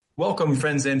Welcome,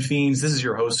 friends and fiends. This is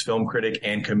your host, film critic,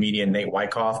 and comedian Nate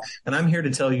Wyckoff, and I'm here to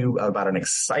tell you about an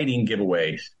exciting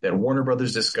giveaway that Warner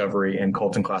Brothers Discovery and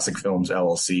Colton Classic Films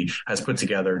LLC has put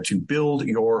together to build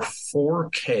your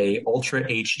 4K Ultra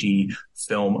HD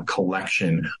film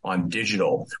collection on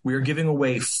digital. We are giving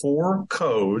away 4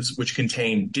 codes which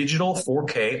contain digital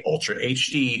 4K Ultra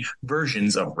HD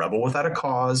versions of Rebel Without a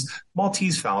Cause,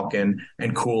 Maltese Falcon,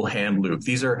 and Cool Hand Luke.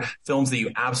 These are films that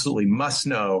you absolutely must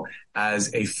know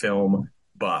as a film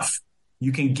buff.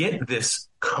 You can get this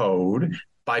code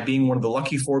by being one of the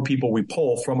lucky 4 people we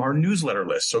pull from our newsletter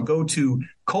list. So go to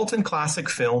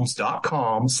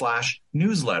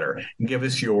coltonclassicfilms.com/newsletter and give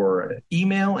us your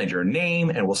email and your name,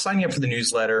 and we'll sign you up for the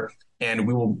newsletter and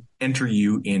we will enter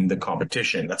you in the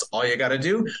competition. That's all you got to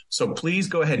do. So please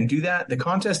go ahead and do that. The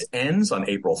contest ends on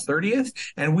April 30th,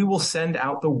 and we will send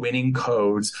out the winning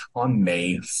codes on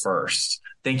May 1st.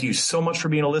 Thank you so much for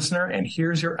being a listener, and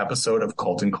here's your episode of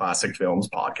Colton Classic Films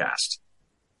Podcast.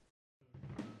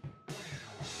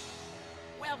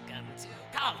 Welcome to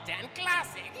Colton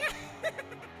Classic.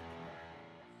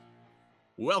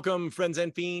 Welcome, friends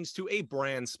and fiends, to a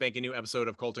brand spanking new episode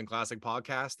of Colton Classic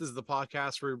Podcast. This is the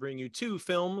podcast where we bring you 2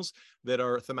 films that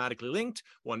are thematically linked,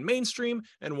 one mainstream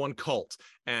and one cult,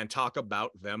 and talk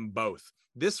about them both.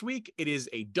 This week, it is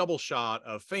a double shot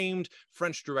of famed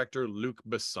French director Luc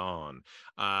Besson.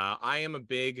 I am a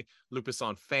big Luc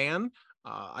Besson fan.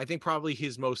 I think probably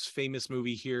his most famous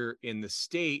movie here in the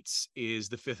States is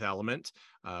The Fifth Element,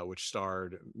 which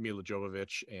starred Mila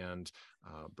Jovovich and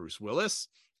Bruce Willis.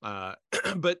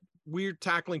 But we're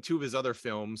tackling 2 of his other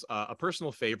films, a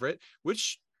personal favorite,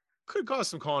 which could cause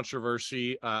some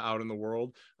controversy out in the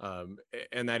world,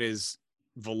 and that is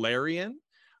Valerian,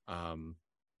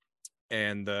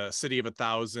 and the City of a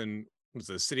Thousand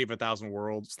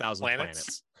Worlds, Thousand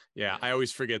Planets. Yeah, I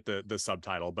always forget the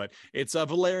subtitle, but it's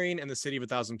Valerian and the City of a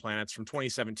Thousand Planets from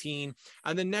 2017.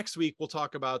 And then next week, we'll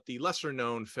talk about the lesser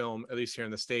known film, at least here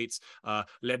in the States,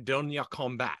 Le Dernier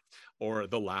Combat, or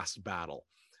The Last Battle.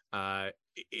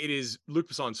 It is Luc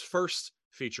Besson's first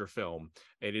feature film.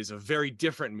 It is a very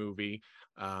different movie,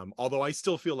 although I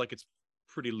still feel like it's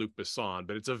pretty Luc Besson,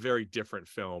 but it's a very different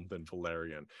film than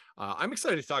Valerian. I'm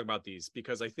excited to talk about these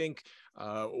because I think,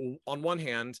 on one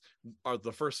hand,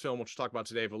 the first film, which we'll talk about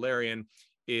today, Valerian,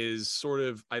 is sort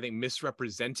of, I think,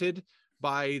 misrepresented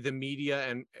by the media,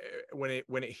 and when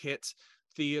it hit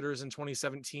theaters in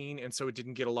 2017, and so it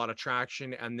didn't get a lot of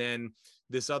traction. And then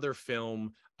this other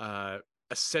film,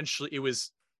 essentially, it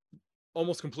was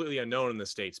almost completely unknown in the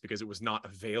States because it was not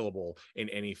available in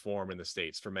any form in the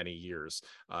States for many years.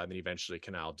 And then eventually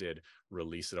Canal did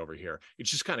release it over here. It's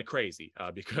just kind of crazy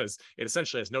because it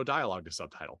essentially has no dialogue to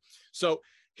subtitle. So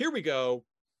here we go.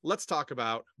 Let's talk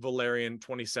about Valerian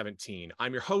 2017.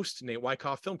 I'm your host, Nate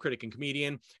Wyckoff, film critic and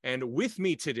comedian. And with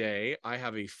me today, I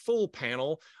have a full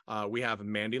panel. We have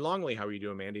Mandy Longley. How are you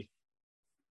doing, Mandy?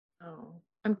 Oh,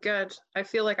 I'm good. I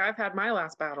feel like I've had my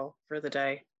last battle for the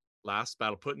day. Last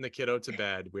battle, putting the kiddo to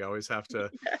bed. We always have to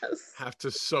Yes.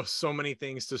 so many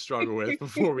things to struggle with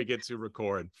before we get to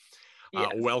record.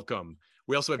 Yes. Welcome.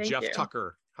 We also have Thank Jeff you.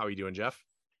 Tucker. How are you doing, Jeff?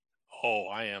 Oh,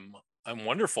 I'm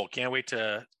wonderful. Can't wait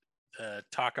to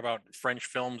talk about French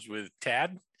films with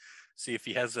Tad. See if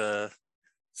he has a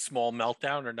small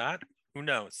meltdown or not. Who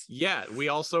knows? Yeah, we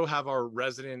also have our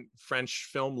resident French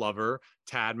film lover,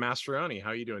 Tad Mastroianni.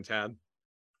 How are you doing, Tad?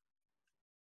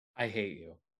 I hate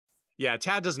you. Yeah,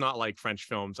 Tad does not like French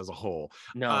films as a whole.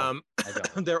 No, I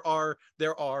don't. There are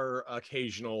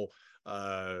occasional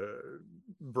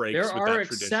breaks. There with are that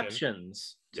tradition.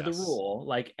 exceptions to the rule,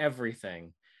 like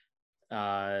everything.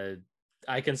 I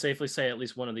can safely say at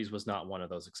least one of these was not one of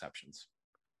those exceptions.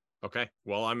 Okay,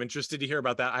 well, I'm interested to hear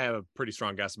about that. I have a pretty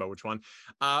strong guess about which one.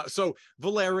 So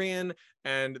Valerian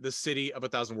and the City of a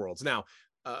Thousand Worlds. Now,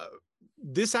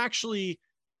 this actually,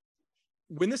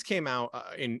 when this came out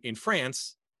in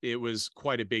France, it was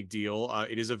quite a big deal.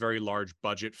 It is a very large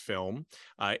budget film.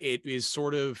 It is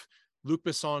sort of Luc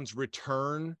Besson's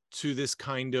return to this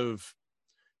kind of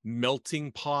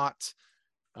melting pot,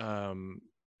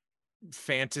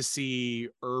 fantasy,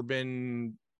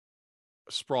 urban,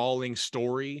 sprawling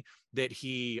story that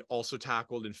he also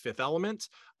tackled in Fifth Element.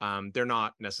 They're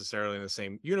not necessarily in the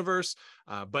same universe,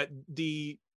 but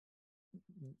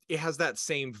it has that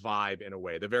same vibe in a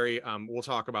way. The very we'll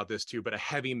talk about this too, but a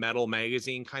heavy metal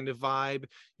magazine kind of vibe.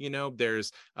 You know,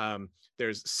 there's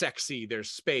sexy, there's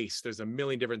space, there's a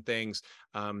million different things.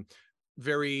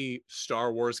 Very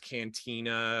Star Wars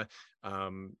Cantina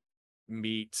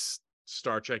meets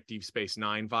Star Trek Deep Space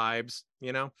Nine vibes,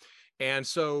 you know. And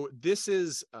so this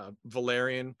is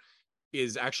Valerian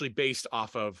is actually based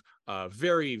off of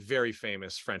very, very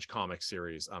famous French comic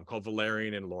series called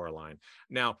Valerian and Laureline.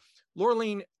 Now,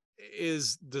 Laureline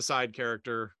is the side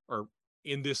character, or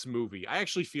in this movie, I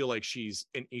actually feel like she's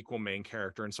an equal main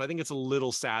character. And so I think it's a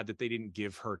little sad that they didn't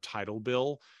give her title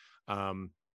bill.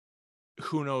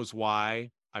 Who knows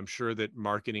why? I'm sure that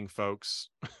marketing folks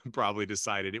probably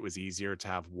decided it was easier to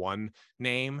have one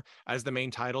name as the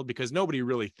main title, because nobody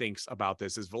really thinks about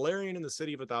this as Valerian in the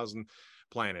City of a Thousand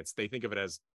Planets. They think of it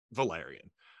as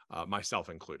Valerian, myself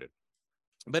included.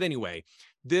 But anyway,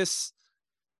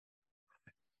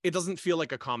 it doesn't feel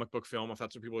like a comic book film, if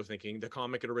that's what people are thinking. The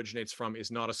comic it originates from is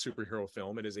not a superhero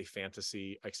film. It is a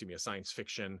science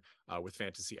fiction with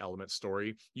fantasy element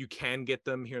story. You can get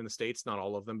them here in the States, not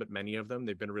all of them, but many of them.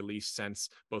 They've been released since,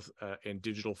 both in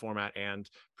digital format and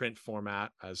print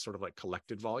format, as sort of like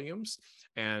collected volumes.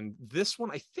 And this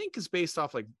one, I think, is based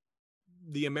off like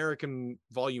the American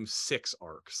Volume 6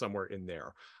 arc, somewhere in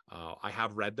there. I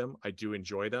have read them. I do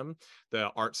enjoy them.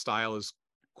 The art style is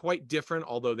quite different,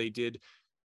 although they did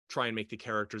try and make the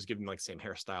characters, give them like same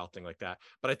hairstyle, thing like that.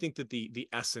 But I think that the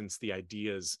essence, the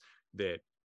ideas that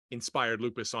inspired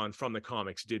Luc Besson from the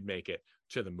comics did make it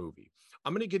to the movie.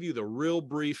 I'm going to give you the real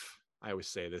brief. I always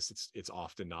say this, it's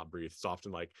often not brief. It's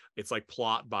often like, it's like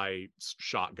plot by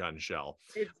shotgun shell.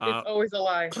 It's always a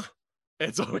lie.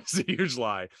 It's always a huge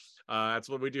lie. That's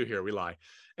what we do here. We lie.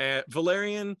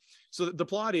 Valerian. So the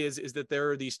plot is that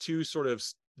there are these two sort of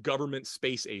government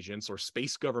space agents, or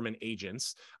space government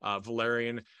agents,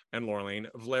 Valerian and Laureline.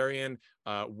 Valerian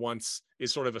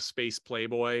is sort of a space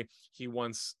playboy. He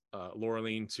wants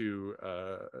Laureline to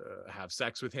have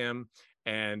sex with him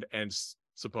and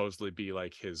supposedly be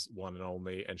like his one and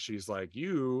only. And she's like,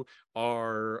 you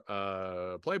are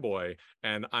a playboy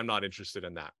and I'm not interested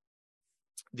in that.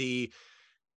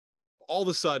 All of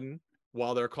a sudden,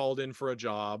 while they're called in for a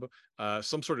job,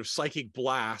 some sort of psychic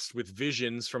blast with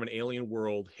visions from an alien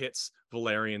world hits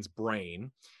Valerian's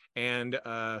brain. And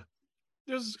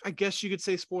there's, I guess you could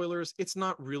say, spoilers. It's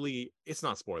not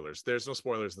spoilers. There's no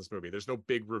spoilers in this movie. There's no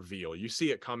big reveal. You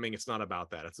see it coming. It's not about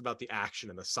that. It's about the action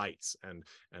and the sights and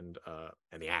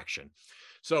the action.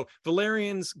 So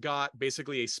Valerian's got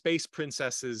basically a space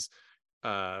princess's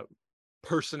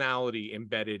personality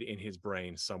embedded in his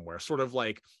brain somewhere, sort of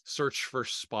like Search for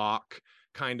Spock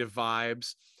kind of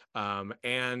vibes.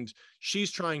 And she's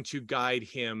trying to guide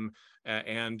him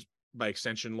and by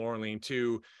extension Laureline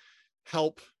to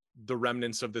help the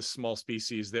remnants of this small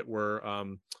species that were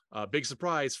big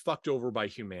surprise fucked over by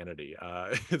humanity.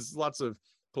 It's lots of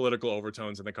political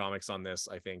overtones in the comics on this,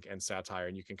 I think, and satire,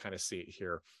 and you can kind of see it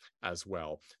here as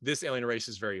well. This alien race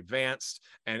is very advanced,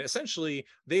 and essentially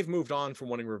they've moved on from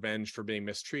wanting revenge for being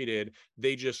mistreated.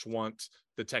 They just want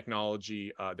the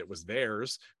technology that was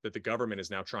theirs, that the government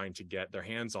is now trying to get their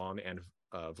hands on, and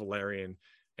Valerian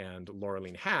and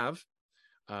Laureline have.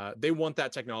 They want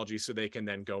that technology so they can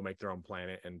then go make their own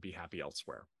planet and be happy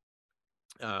elsewhere.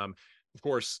 Of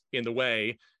course, in the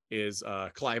way is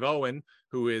Clive Owen,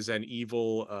 who is an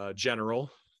evil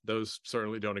general. Those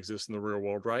certainly don't exist in the real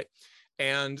world, right?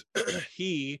 And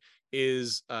he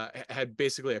had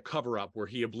basically a cover-up where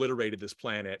he obliterated this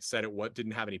planet, said it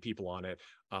didn't have any people on it,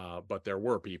 but there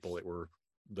were people. It were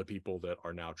the people that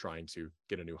are now trying to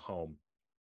get a new home.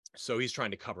 So he's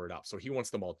trying to cover it up. So he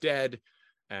wants them all dead.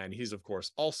 And he's, of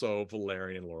course, also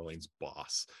Valerian and Laureline's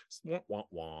boss. Wah, wah,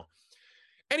 wah.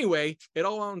 Anyway, it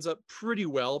all ends up pretty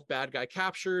well. Bad guy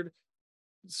captured,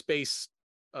 space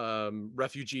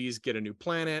refugees get a new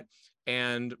planet,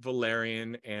 and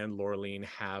Valerian and Laureline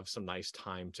have some nice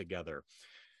time together.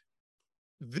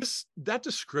 That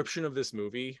description of this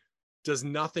movie does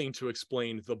nothing to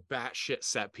explain the batshit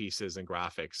set pieces and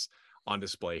graphics on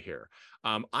display here.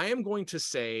 I am going to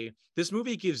say this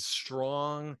movie gives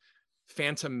strong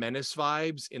Phantom Menace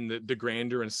vibes in the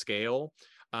grandeur and scale,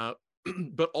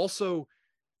 but also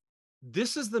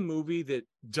this is the movie that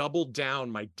doubled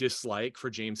down my dislike for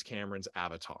James Cameron's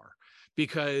Avatar,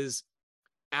 because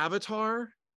Avatar,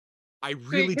 I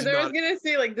really did not. I was gonna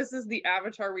say, like, this is the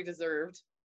Avatar we deserved.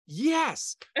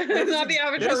 Yes, it's not the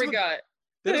Avatar we got.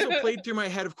 That is what played through my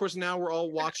head. Of course, now we're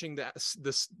all watching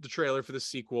the trailer for the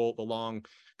sequel, the long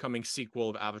coming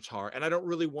sequel of Avatar. And I don't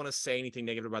really want to say anything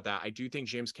negative about that. I do think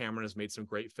James Cameron has made some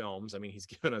great films. I mean, he's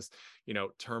given us,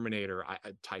 Terminator.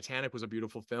 Titanic was a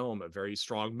beautiful film, a very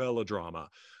strong melodrama.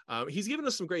 He's given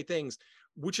us some great things,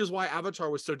 which is why Avatar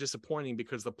was so disappointing,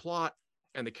 because the plot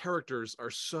and the characters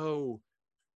are so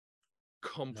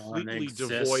completely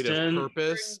devoid of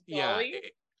purpose. Yeah,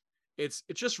 it's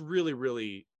just really,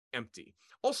 really empty.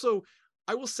 Also,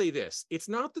 I will say this, it's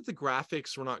not that the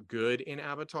graphics were not good in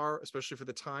Avatar, especially for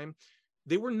the time.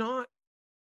 They were not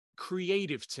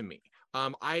creative to me.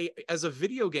 As a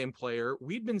video game player,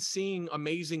 we'd been seeing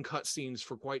amazing cutscenes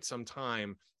for quite some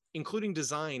time, including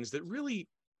designs that really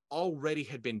already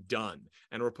had been done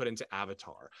and were put into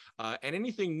Avatar. And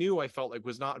anything new I felt like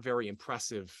was not very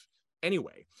impressive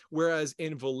anyway. Whereas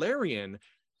in Valerian,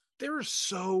 there are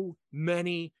so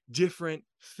many different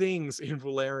things in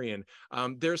Valerian.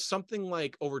 There's something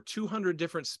like over 200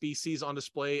 different species on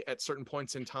display at certain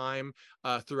points in time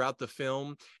throughout the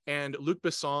film. And Luc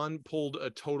Besson pulled a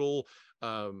total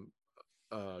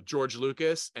George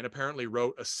Lucas and apparently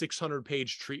wrote a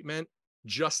 600-page treatment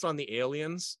just on the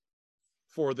aliens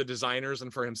for the designers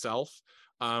and for himself.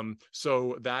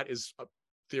 So that is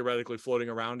theoretically floating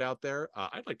around out there.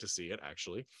 I'd like to see it,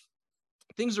 actually.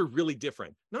 Things are really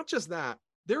different. Not just that,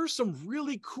 there are some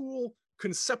really cool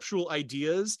conceptual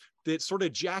ideas that sort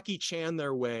of Jackie Chan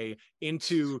their way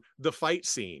into the fight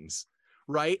scenes,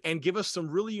 right? And give us some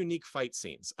really unique fight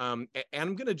scenes. And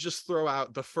I'm going to just throw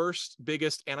out the first,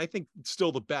 biggest, and I think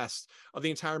still the best of the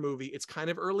entire movie. It's kind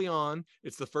of early on.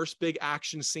 It's the first big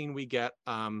action scene we get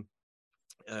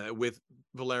with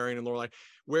Valerian and Lorelei,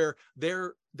 where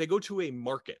they go to a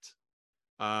market.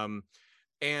 And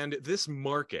this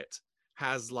market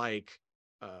has like,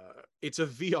 it's a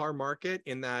VR market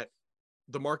in that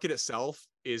the market itself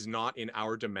is not in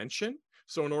our dimension.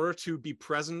 So in order to be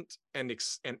present and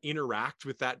interact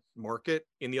with that market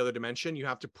in the other dimension, you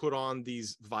have to put on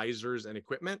these visors and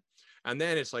equipment. And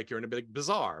then it's like you're in a big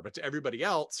bazaar. But to everybody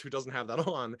else who doesn't have that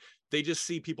on, they just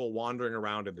see people wandering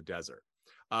around in the desert.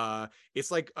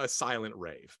 It's like a silent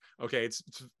rave. Okay, it's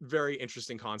a very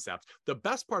interesting concept. The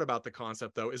best part about the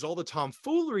concept, though, is all the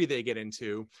tomfoolery they get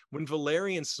into when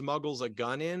Valerian smuggles a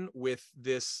gun in with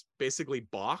this basically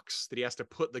box that he has to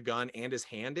put the gun and his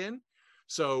hand in.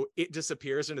 So it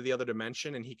disappears into the other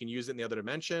dimension and he can use it in the other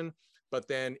dimension, but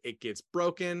then it gets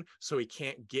broken, so he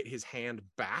can't get his hand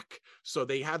back. So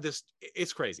they have this,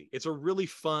 it's crazy. It's a really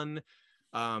fun,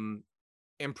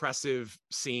 impressive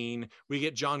scene. We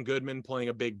get John Goodman playing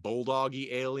a big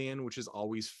bulldoggy alien, which is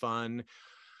always fun.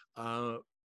 A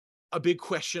big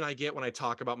question I get when I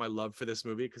talk about my love for this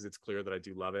movie, because it's clear that I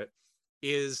do love it,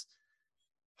 is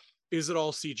it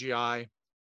all CGI?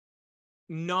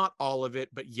 Not all of it,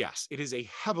 but yes, it is a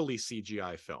heavily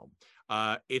CGI film.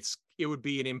 It would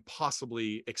be an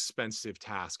impossibly expensive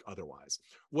task otherwise.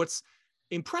 What's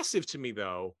impressive to me,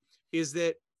 though, is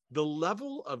that the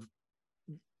level of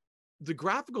the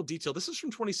graphical detail, this is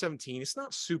from 2017. It's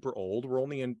not super old. We're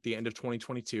only in the end of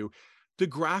 2022. The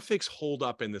graphics hold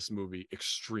up in this movie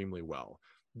extremely well.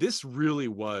 This really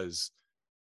was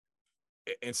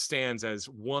and stands as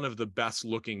one of the best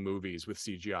looking movies with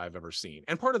CGI I've ever seen.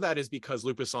 And part of that is because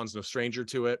Luc Besson's no stranger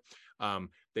to it.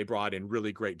 They brought in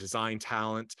really great design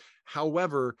talent.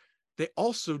 However, they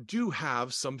also do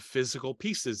have some physical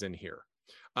pieces in here.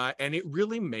 And it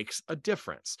really makes a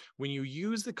difference. When you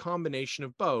use the combination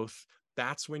of both,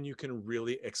 that's when you can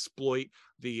really exploit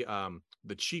the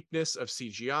cheapness of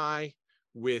CGI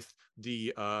with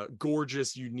the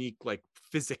gorgeous, unique, like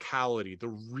physicality,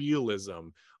 the realism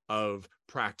of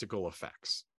practical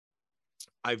effects.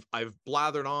 I've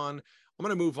blathered on. I'm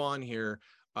going to move on here.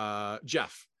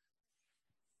 Jeff,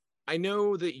 I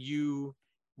know that you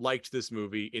liked this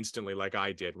movie instantly like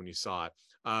I did when you saw it.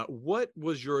 What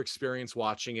was your experience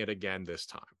watching it again this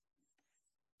time?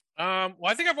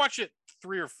 Well, I think I've watched it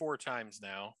 3 or 4 times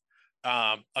now.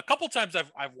 A couple times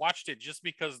I've watched it just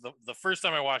because the first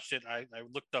time I watched it, I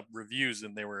looked up reviews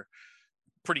and they were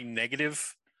pretty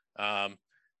negative.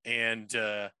 And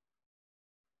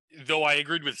though I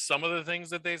agreed with some of the things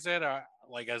that they said,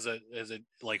 like as a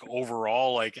like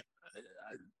overall, like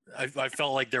I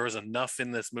felt like there was enough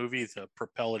in this movie to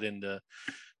propel it into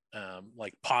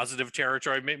like positive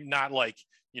territory. Maybe not like,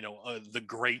 you know, the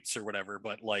greats or whatever,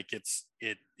 but like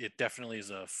it definitely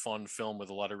is a fun film with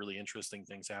a lot of really interesting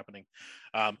things happening.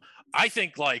 I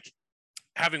think like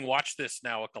having watched this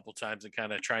now a couple times and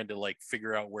kind of trying to like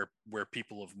figure out where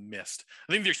people have missed,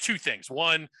 I think there's 2 things.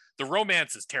 One, the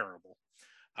romance is terrible.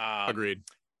 Agreed.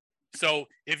 So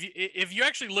if you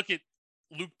actually look at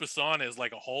Luc Besson as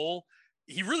like a whole,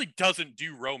 he really doesn't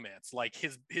do romance. Like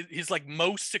his like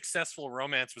most successful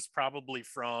romance was probably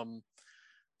from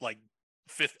like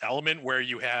Fifth Element, where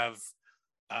you have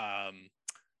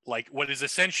like what is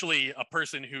essentially a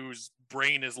person whose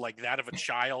brain is like that of a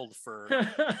child for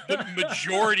the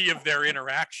majority of their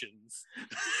interactions.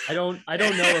 I don't know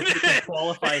if you can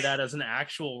qualify that as an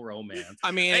actual romance.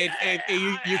 I mean,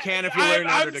 you can if you're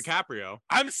Leonardo DiCaprio.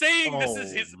 I'm saying this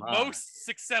is his most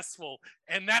successful,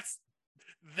 and that's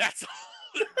all.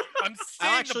 I'm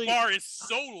saying the bar is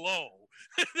so low.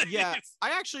 Yeah,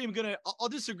 I actually am I'll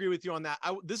disagree with you on that.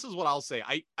 This is what I'll say.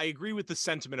 I agree with the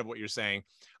sentiment of what you're saying.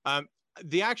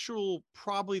 the actual,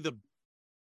 probably the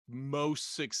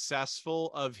most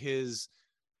successful of his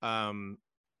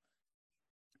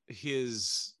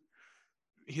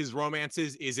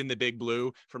romances is in The Big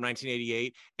Blue from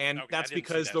 1988, and Okay, that's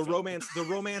because the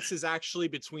romance is actually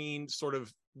between sort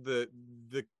of the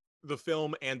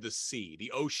film and the sea.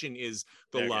 The ocean is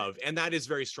the love, and that is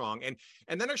very strong,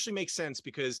 and that actually makes sense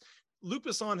because Luc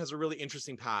Besson has a really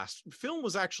interesting past. Film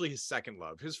was actually his second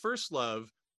love. His first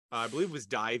love, I believe, was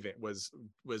diving, was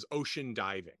ocean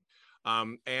diving.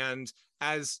 And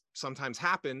as sometimes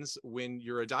happens when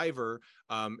you're a diver,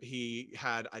 he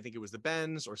had, I think it was the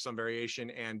bends or some variation,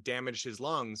 and damaged his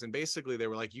lungs. And basically they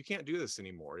were like, you can't do this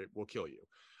anymore. It will kill you.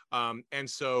 And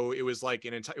so it was like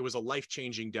it was a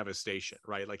life-changing devastation,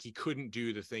 right? Like he couldn't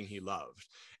do the thing he loved.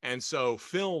 And so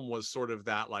film was sort of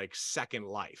that like second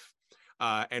life.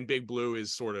 And Big Blue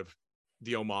is sort of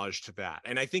the homage to that.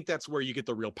 And I think that's where you get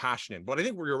the real passion in. But I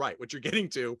think where you're right, what you're getting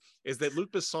to is that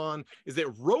Luc Besson, is that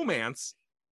romance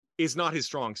is not his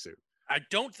strong suit. I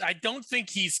don't think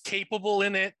he's capable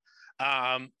in it.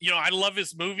 I love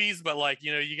his movies, but like,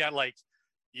 you got like,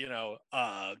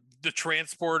 The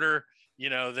Transporter,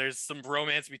 there's some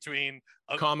romance between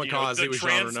Kamikaze, the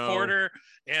transporter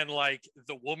and like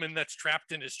the woman that's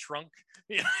trapped in his trunk.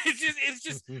 It's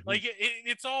just like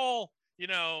it's all,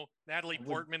 Natalie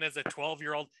Portman as a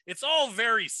 12-year-old. It's all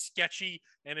very sketchy,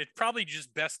 and it's probably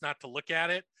just best not to look at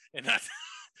it. And that's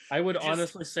I would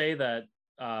honestly say that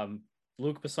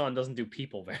Luc Besson doesn't do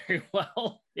people very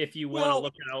well. If you want to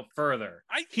look it out further,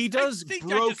 he does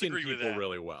broken people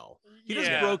really well. He does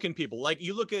broken people. Like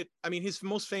you look at, I mean, his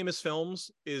most famous films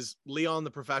is Leon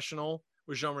the Professional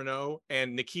with Jean Reno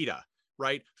and Nikita,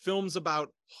 right? Films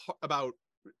about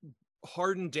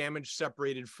hardened damage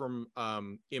separated from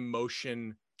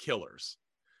emotion killers.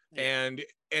 And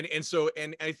so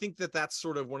I think that's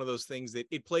sort of one of those things that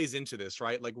it plays into this,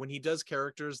 right? Like when he does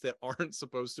characters that aren't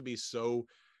supposed to be so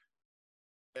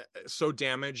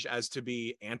damaged as to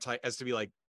be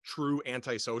like true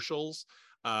antisocials,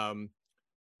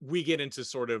 we get into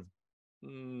sort of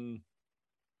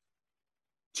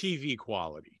TV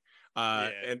quality.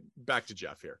 And back to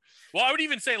Jeff here. Well, I would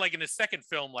even say like in his second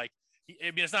film, like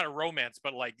it's not a romance,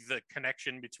 but like the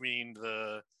connection between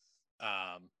the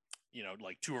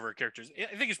like two of our characters,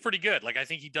 I think is pretty good. Like I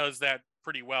think he does that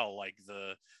pretty well. Like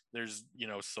there's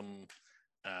some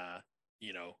I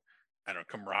don't know,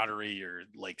 camaraderie or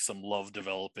like some love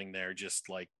developing there, just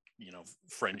like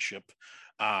friendship.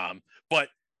 But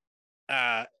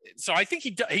so I think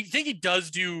he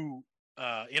does do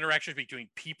interactions between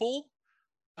people.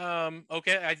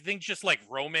 Okay, I think just like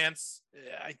romance,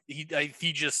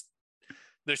 he just,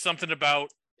 there's something about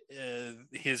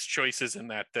his choices in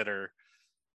that are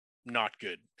not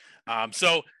good.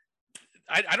 So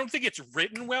I don't think it's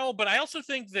written well, but I also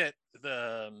think that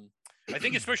I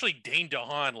think especially Dane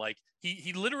DeHaan, like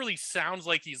he literally sounds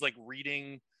like he's like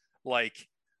reading like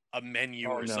a menu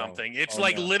or something. It's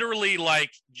literally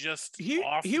like just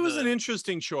he was an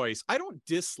interesting choice. I don't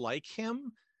dislike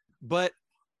him, but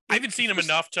I haven't seen him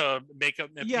enough to make an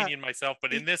opinion myself.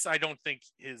 But in this, I don't think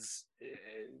there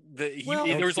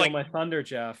was like my thunder,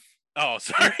 Jeff. Oh,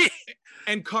 sorry.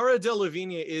 And Cara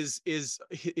Delevingne is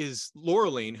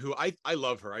Laureline, who I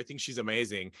love her. I think she's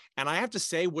amazing. And I have to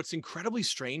say, what's incredibly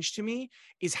strange to me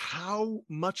is how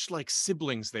much like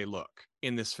siblings they look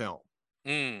in this film.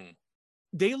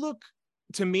 They look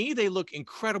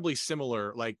incredibly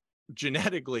similar, like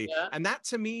genetically. Yeah. And that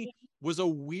to me was a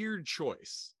weird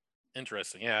choice.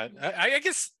 Interesting. Yeah. I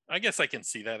guess I can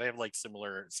see that. They have like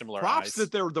similar props eyes.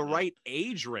 That they're the right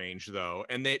age range though,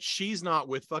 and that she's not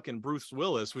with fucking Bruce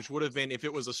Willis, which would have been, if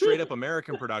it was a straight up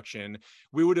American production,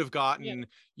 we would have gotten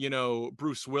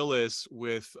Bruce Willis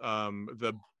with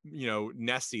the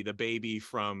Nessie, the baby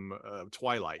from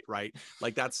Twilight, right?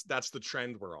 Like that's the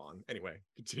trend we're on. Anyway,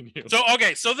 continue. So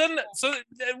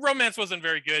romance wasn't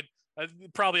very good.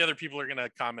 Probably other people are gonna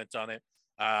comment on it.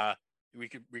 We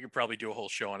could probably do a whole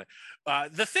show on it.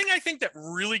 The thing I think that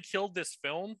really killed this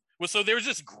film was, so there was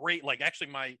this great, like, actually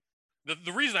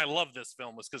the reason I love this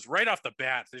film was because right off the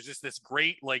bat, there's just this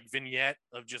great like vignette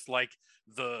of just like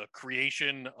the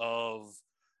creation of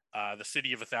the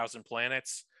City of a Thousand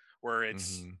Planets, where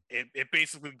it's it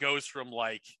basically goes from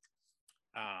like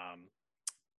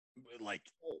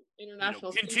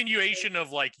international continuation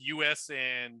of like US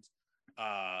and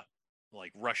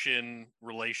like Russian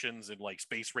relations and like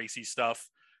space racy stuff.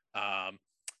 And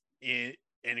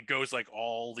it goes like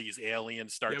all these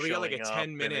aliens start showing up. We got like a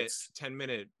 10 minute.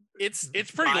 It's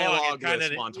pretty long. Kind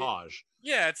of montage.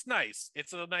 It's nice.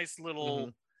 It's a nice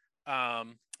little, a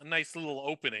nice little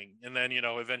opening, and then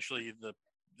eventually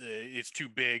it's too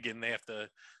big and they have to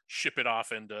ship it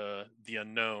off into the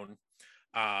unknown.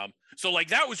 So like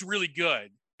that was really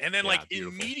good. And then like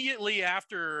immediately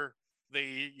after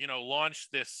they, you know,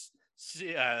 launched this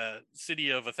City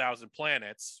of 1,000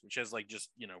 Planets, which has like just,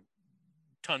 you know,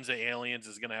 tons of aliens,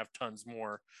 is going to have tons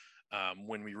more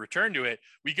when we return to it.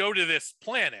 We go to this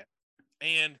planet,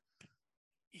 and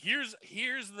here's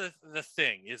the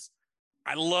thing is,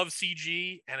 I love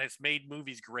CG and it's made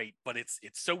movies great, but it's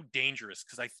so dangerous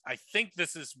because I think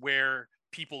this is where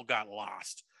people got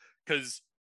lost, because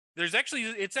it's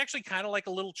actually kind of like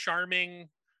a little charming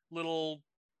little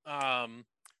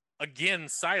again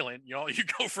silent, you know, you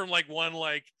go from like one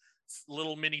like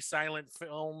little mini silent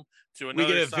film to another.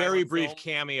 We get a very brief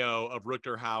cameo of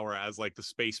Rutger Hauer as like the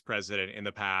space president in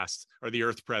the past, or the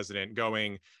Earth president,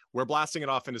 going, "We're blasting it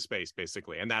off into space,"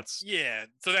 basically, and that's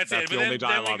so that's it. The only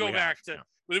dialogue then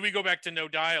we go back to no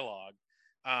dialogue,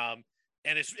 and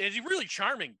it's really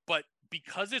charming, but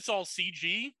because it's all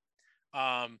CG,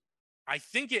 I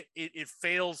think it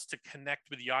fails to connect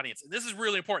with the audience. And this is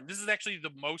really important. This is actually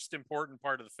the most important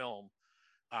part of the film.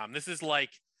 This is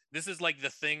like the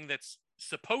thing that's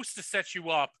supposed to set you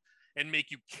up and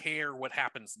make you care what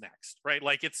happens next, right?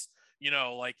 Like it's, you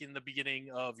know, like in the beginning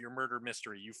of your murder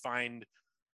mystery, you find,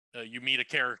 you meet a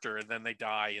character and then they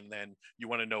die, and then you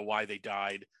want to know why they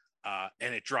died,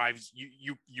 and it drives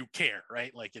you care,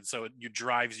 right? Like, and so it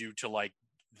drives you to like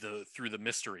through the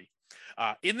mystery.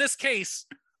 In this case,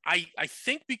 I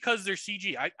think because they're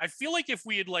CG, I feel like if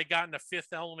we had like gotten a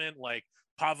Fifth Element, like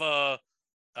Pava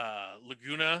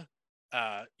Laguna,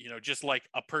 you know, just like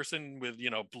a person with, you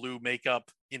know, blue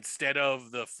makeup instead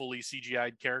of the fully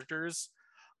CGI'd characters,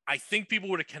 I think people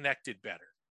would have connected better.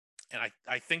 And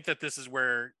I think that this is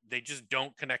where they just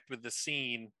don't connect with the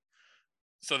scene,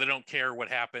 so they don't care what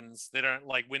happens. They don't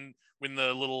like when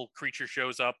the little creature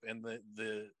shows up and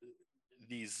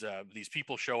these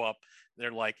people show up,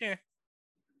 they're like,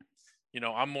 you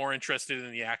know, I'm more interested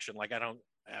in the action. Like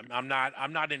I'm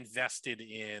not invested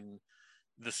in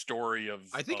the story of.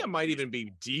 I think it might even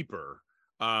be deeper.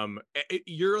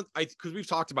 Because we've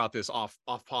talked about this off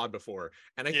pod before,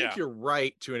 and I think you're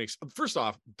right to an extent. First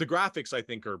off, the graphics I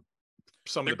think are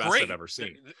some of the best I've ever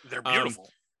seen. They're beautiful.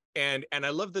 And I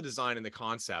love the design and the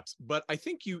concepts, but I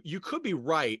think you could be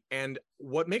right. And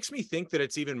what makes me think that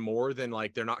it's even more than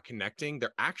like they're not connecting,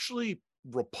 they're actually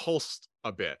repulsed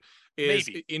a bit is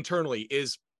maybe internally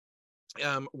is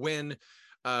when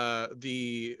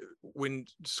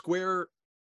Square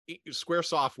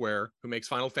Software, who makes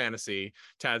Final Fantasy,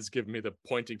 Tad's given me the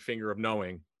pointing finger of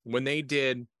knowing, when they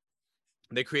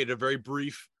created a very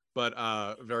brief but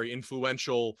very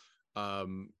influential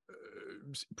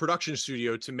production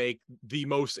studio to make the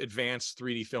most advanced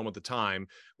 3D film at the time,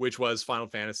 which was Final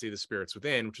Fantasy: The Spirits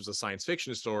Within, which was a science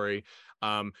fiction story.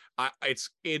 You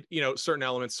know, certain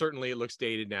elements, certainly it looks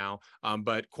dated now,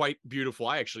 but quite beautiful.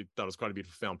 I actually thought it was quite a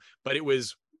beautiful film, but it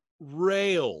was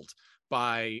railed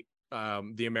by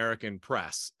the American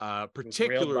press,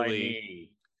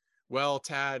 particularly. Well,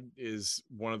 Tad is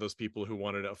one of those people who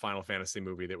wanted a Final Fantasy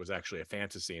movie that was actually a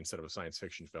fantasy instead of a science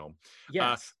fiction film.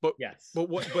 Yes. But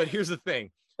here's the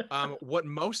thing. What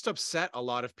most upset a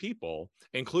lot of people,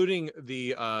 including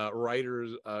the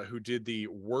writers who did the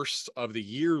worst of the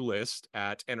year list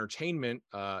at Entertainment,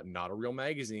 not a real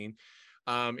magazine,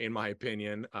 in my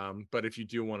opinion. But if you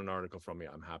do want an article from me,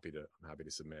 I'm happy to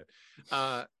submit.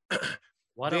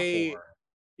 What a whore.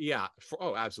 Yeah.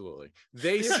 Absolutely.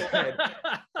 They said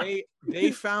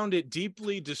they found it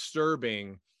deeply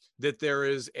disturbing that there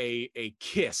is a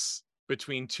kiss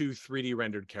between two 3D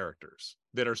rendered characters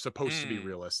that are supposed to be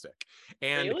realistic.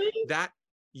 And really?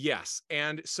 Yes.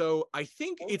 And so I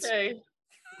think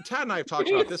Tad and I have talked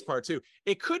about this part too.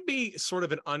 It could be sort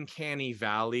of an uncanny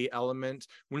valley element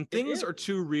when things are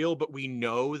too real, but we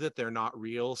know that they're not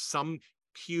real. Some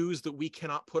cues that we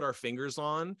cannot put our fingers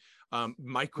on,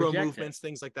 micro movements,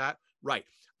 things like that. Right.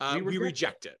 We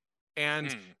reject it.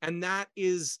 And that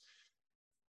is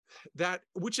that,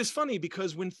 which is funny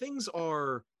because when things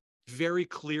are very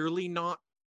clearly not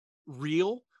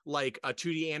real, like a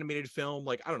 2D animated film,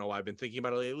 like, I don't know why I've been thinking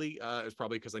about it lately. It's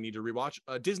probably because I need to rewatch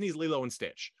Disney's Lilo and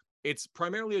Stitch. It's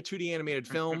primarily a 2D animated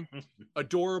film,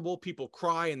 adorable. People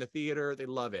cry in the theater. They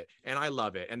love it. And I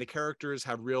love it. And the characters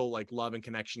have real like love and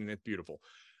connection, and it's beautiful.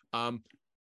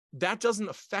 That doesn't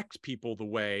affect people the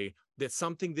way that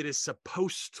something that is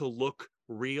supposed to look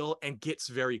real and gets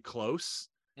very close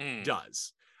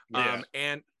does.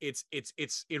 And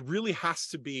it really has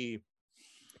to be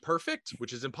perfect,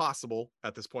 which is impossible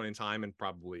at this point in time and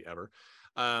probably ever.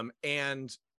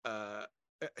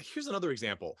 here's another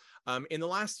example. In the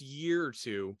last year or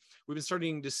two, we've been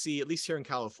starting to see, at least here in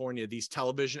California, these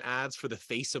television ads for the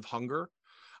Face of Hunger.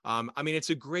 I mean, it's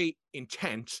a great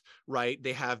intent, right?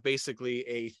 They have basically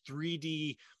a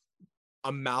 3D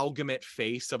amalgamate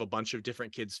face of a bunch of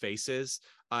different kids' faces,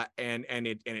 and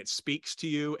it speaks to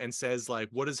you and says, like,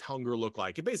 what does hunger look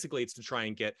like? And basically, it's to try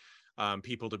and get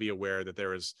people to be aware that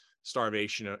there is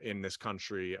starvation in this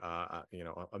country,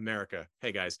 America.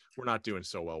 Hey guys, we're not doing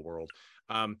so well, world.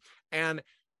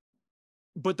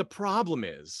 But the problem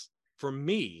is, for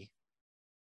me,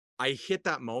 I hit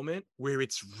that moment where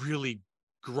it's really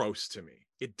gross to me.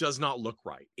 It does not look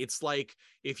right. It's like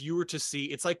if you were to see,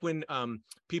 it's like when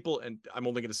people, and I'm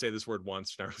only going to say this word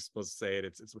once, I'm not supposed to say it.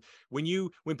 It's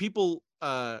when people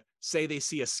say they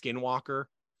see a skinwalker,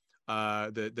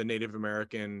 the Native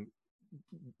American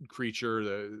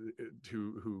creature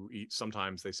who eat,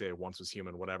 sometimes they say it once was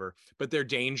human, whatever, but they're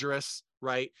dangerous,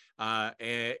 right?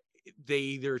 And they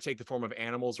either take the form of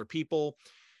animals or people.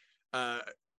 But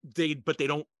they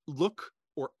don't look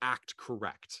or act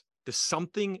correct. The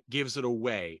something gives it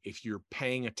away if you're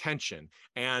paying attention,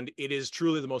 and it is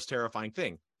truly the most terrifying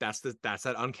thing. That's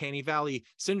that uncanny valley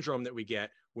syndrome that we get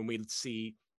when we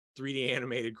see 3D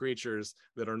animated creatures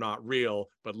that are not real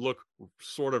but look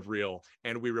sort of real,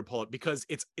 and we repel it because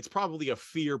it's probably a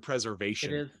fear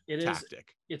preservation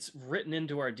tactic. It's written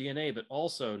into our DNA. But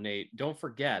also, Nate, don't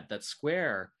forget that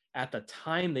Square, at the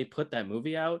time they put that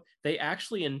movie out, they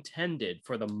actually intended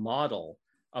for the model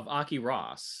of Aki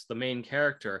Ross, the main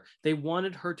character, they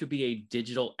wanted her to be a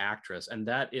digital actress. And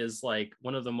that is like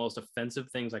one of the most offensive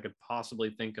things I could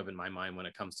possibly think of in my mind when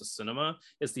it comes to cinema,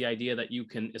 is the idea that you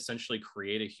can essentially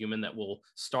create a human that will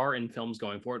star in films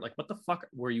going forward. Like, what the fuck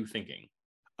were you thinking?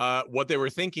 What they were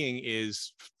thinking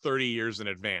is 30 years in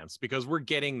advance, because we're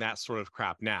getting that sort of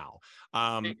crap now.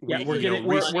 We're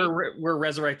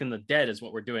resurrecting the dead is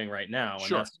what we're doing right now. And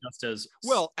sure. That's just as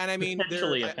well. And I mean,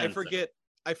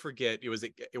 I forget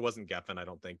it wasn't Geffen, I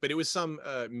don't think, but it was some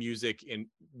music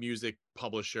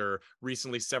publisher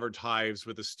recently severed ties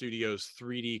with the studio's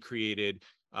 3D created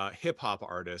hip hop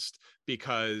artist,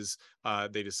 because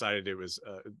they decided it was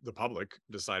the public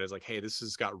decided, like, hey, this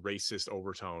has got racist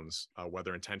overtones,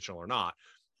 whether intentional or not.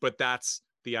 But that's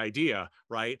the idea,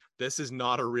 right? This is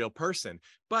not a real person.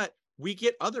 But we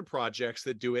get other projects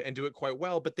that do it and do it quite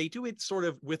well, but they do it sort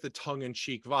of with a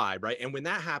tongue-in-cheek vibe, right? And when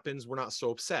that happens, we're not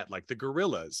so upset. Like the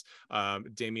Gorillaz,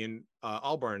 Damien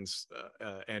Albarn's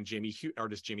and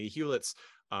artist Jamie Hewlett's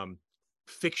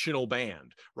fictional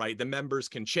band, right? The members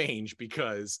can change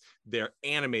because they're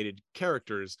animated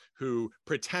characters who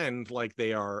pretend like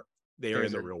they are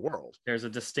in the real world. There's a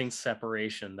distinct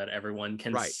separation that everyone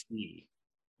can see.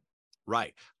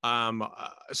 Right.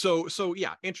 So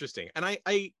yeah, interesting. And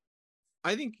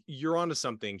I think you're onto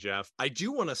something, Jeff. I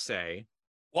do want to say.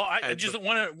 Well, I just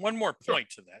want one more point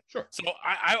to that. Sure. So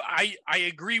I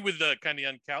agree with the kind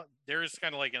of there is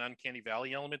kind of like an uncanny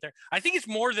valley element there. I think it's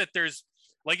more that there's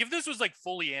like, if this was like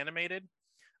fully animated,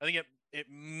 I think it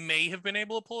may have been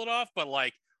able to pull it off, but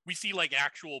like we see like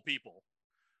actual people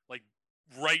like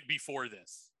right before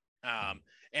this,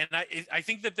 and I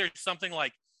think that there's something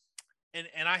like,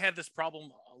 and I had this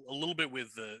problem a little bit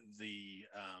with the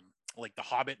like the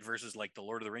Hobbit versus like the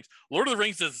Lord of the Rings. Lord of the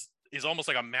Rings is almost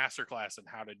like a masterclass in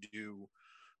how to do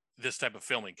this type of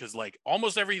filming, because like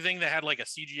almost everything that had like a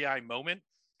CGI moment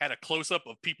had a close-up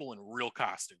of people in real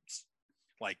costumes,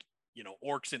 like, you know,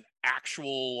 orcs in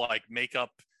actual like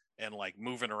makeup and like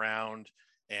moving around,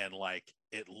 and like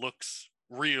it looks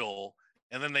real.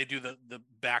 And then they do the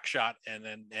back shot, and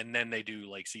then they do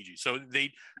like CG. So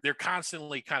they're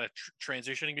constantly kind of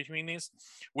transitioning between these.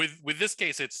 With this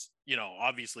case, it's, you know,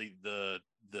 obviously the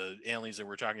aliens that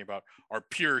we're talking about are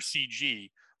pure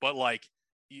CG, but like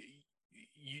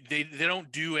they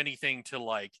don't do anything to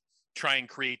like try and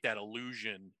create that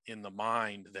illusion in the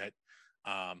mind that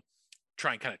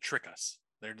try and kind of trick us.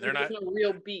 They're not no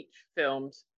real beach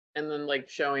filmed and then like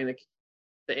showing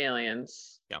the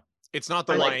aliens. Yeah. It's not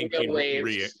the Lion King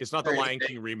it's not the Lion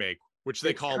King remake, which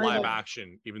they call live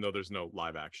action, even though there's no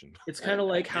live action. It's kind of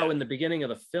like how in the beginning of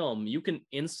the film, you can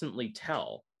instantly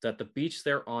tell that the beach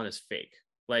they're on is fake.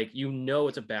 Like, you know,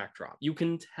 it's a backdrop. You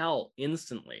can tell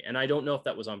instantly. And I don't know if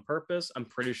that was on purpose. I'm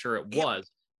pretty sure it was.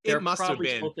 It must have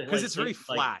been, because it's very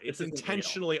flat. It's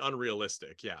intentionally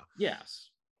unrealistic. Yeah. Yes.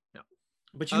 Yeah.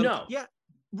 But you know. Yeah.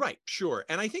 Right. Sure.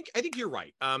 And I think you're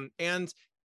right. And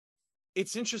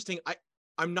it's interesting.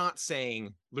 I'm not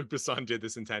saying Luc Besson did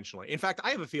this intentionally. In fact, I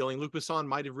have a feeling Luc Besson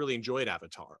might have really enjoyed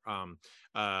Avatar,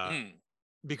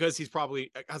 because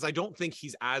because I don't think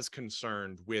he's as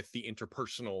concerned with the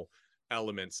interpersonal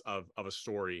elements of a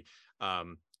story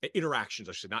interactions,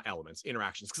 I should say, not elements,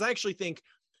 interactions. Because I actually think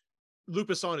Luc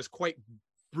Besson is quite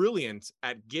brilliant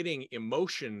at getting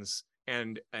emotions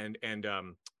and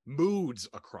moods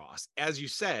across. As you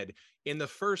said, in the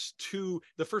first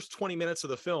 20 minutes of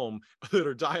the film that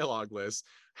are dialogueless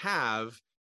have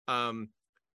a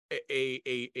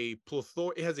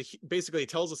plethora. It has basically, it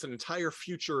tells us an entire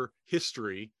future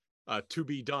history to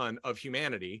be done of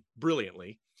humanity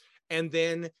brilliantly, and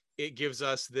then it gives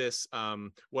us this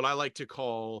what I like to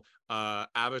call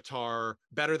Avatar,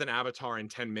 better than Avatar in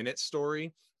 10 minutes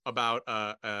story about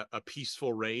a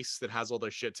peaceful race that has all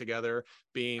their shit together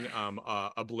being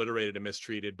obliterated and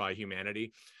mistreated by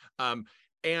humanity.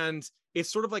 And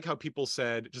it's sort of like how people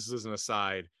said, just as an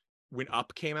aside, when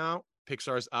Up came out,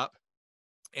 Pixar's Up,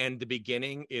 and the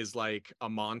beginning is like a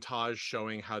montage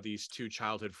showing how these two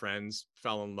childhood friends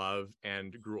fell in love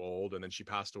and grew old, and then she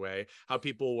passed away. How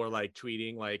people were like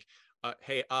tweeting like,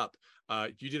 hey, Up,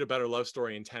 you did a better love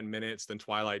story in 10 minutes than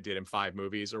Twilight did in 5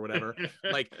 movies or whatever.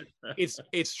 Like,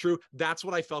 it's true. That's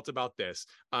what I felt about this.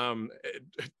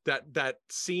 That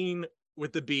scene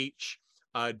with the beach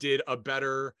did a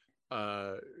better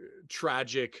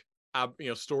tragic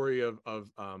story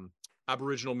of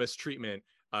Aboriginal mistreatment,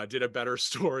 did a better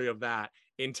story of that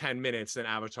in 10 minutes than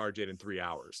Avatar did in 3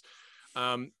 hours.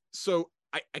 So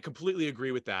I completely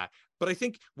agree with that. But I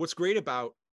think what's great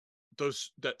about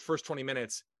that first 20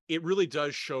 minutes, it really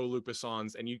does show Luc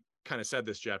Besson's, and you kind of said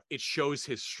this, Jeff, it shows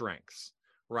his strengths,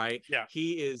 right? Yeah.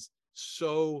 He is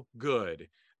so good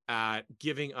at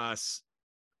giving us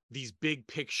these big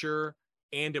picture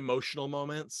and emotional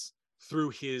moments through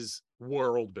his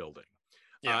world building.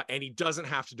 Yeah. And he doesn't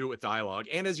have to do it with dialogue.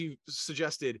 And as you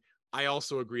suggested, I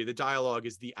also agree, the dialogue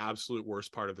is the absolute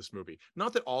worst part of this movie.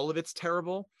 Not that all of it's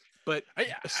terrible, but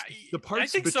the parts, I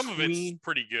think some of it's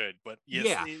pretty good, but yes,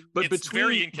 yeah, but it's between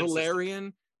very inconsistent.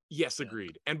 Valerian, yes,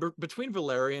 agreed. And between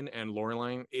Valerian and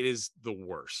Laureline, it is the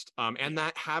worst. And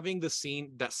that having the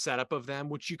scene, that setup of them,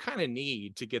 which you kind of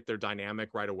need to get their dynamic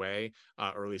right away,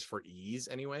 or at least for ease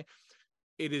anyway,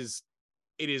 it is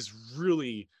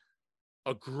really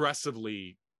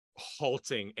aggressively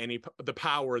halting the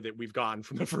power that we've gotten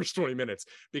from the first 20 minutes,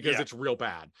 because it's real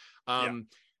bad. And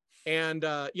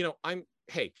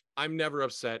I'm never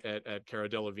upset at Cara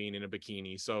Delevingne in a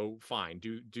bikini, so fine,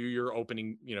 do your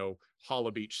opening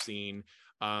Hollow Beach scene,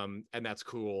 and that's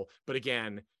cool. But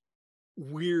again,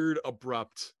 weird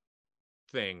abrupt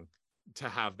thing to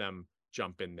have them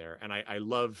jump in there. And I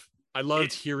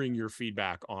loved hearing your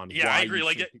feedback on why I agree.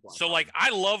 I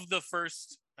love the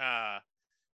first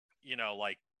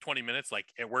 20 minutes, like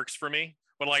it works for me,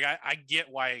 but like I get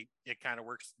why it kind of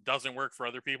doesn't work for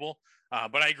other people,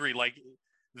 but I agree, like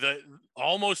the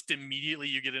almost immediately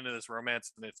you get into this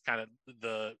romance, and it's kind of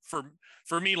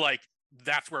for me, like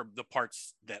that's where the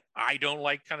parts that I don't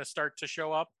like kind of start to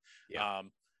show up.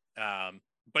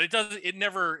 But it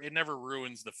never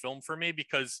ruins the film for me,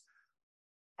 because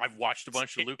I've watched a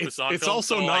bunch of Luc Besson films. It's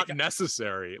also not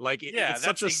necessary. Like it's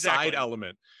such a side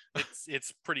element.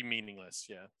 It's pretty meaningless,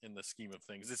 in the scheme of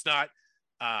things. It's not,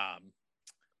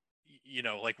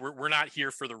 like we're not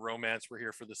here for the romance. We're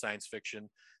here for the science fiction.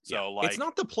 So like, it's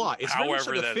not the plot. It's very much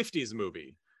like a 50s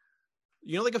movie.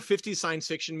 Like a 50s science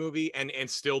fiction movie, and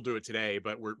still do it today,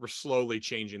 but we're slowly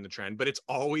changing the trend. But it's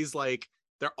always like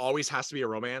there always has to be a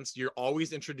romance. You're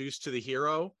always introduced to the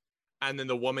hero, and then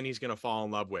the woman he's going to fall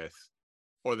in love with,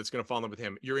 or that's going to fall in love with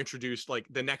him, you're introduced, like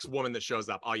the next woman that shows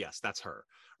up, oh yes, that's her,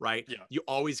 right? You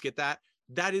always get that.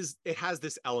 It has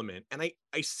this element, and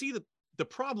I see the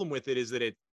problem with it is that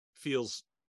it feels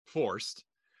forced.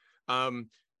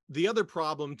 The other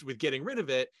problem with getting rid of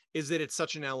it is that it's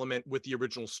such an element with the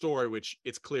original story, which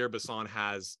it's clear Besson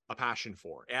has a passion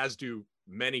for, as do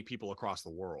many people across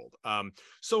the world.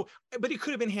 But it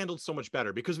could have been handled so much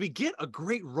better, because we get a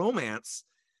great romance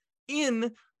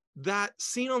in that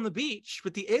scene on the beach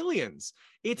with the aliens.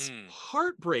 It's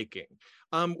heartbreaking.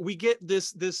 We get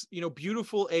this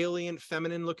beautiful alien,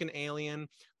 feminine looking alien,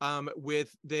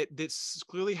 with that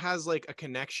clearly has like a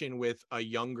connection with a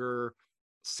younger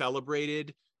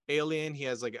celebrated alien. He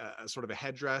has like a sort of a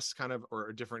headdress kind of,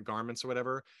 or different garments or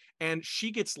whatever, and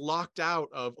she gets locked out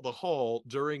of the hull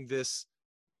during this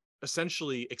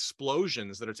essentially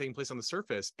explosions that are taking place on the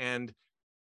surface, and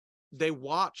they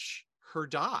watch her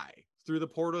die through the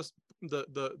porthole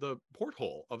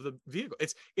of the vehicle.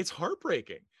 It's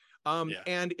heartbreaking.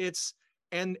 And it's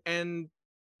and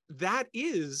that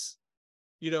is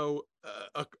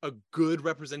a good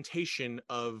representation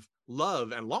of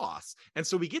love and loss. And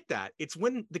so we get that. It's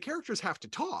when the characters have to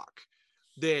talk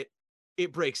that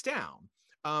it breaks down.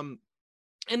 And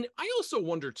I also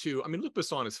wonder too, I mean, Luc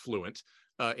Besson is fluent.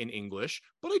 in English,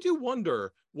 but I do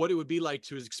wonder what it would be like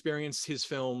to experience his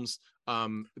films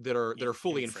that are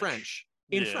fully in French.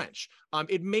 In French.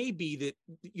 It may be that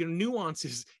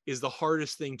nuance is the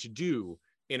hardest thing to do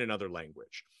in another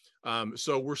language.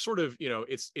 So we're sort of,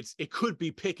 it could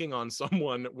be picking on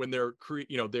someone when they're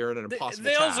they're in an impossible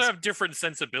they task. also have different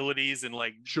sensibilities and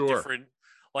different,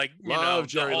 love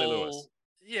Jerry Lee Lewis.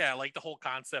 Yeah, like the whole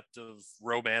concept of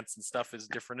romance and stuff is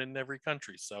different in every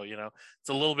country. So, it's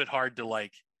a little bit hard to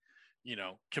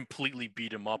completely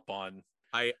beat him up on.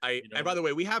 And by the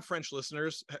way, we have French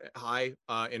listeners. Hi,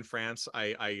 in France.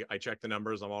 I check the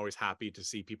numbers. I'm always happy to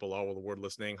see people all over the world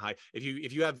listening. Hi, if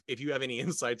you have any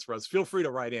insights for us, feel free to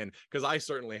write in, because I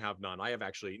certainly have none. I have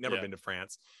actually never been to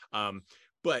France,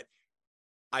 but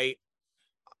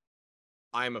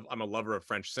I'm a lover of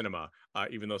French cinema,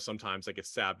 even though sometimes I get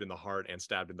stabbed in the heart and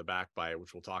stabbed in the back by it,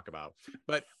 which we'll talk about.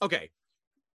 But okay,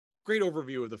 great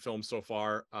overview of the film so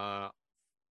far.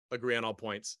 Agree on all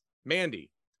points. Mandy,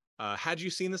 had you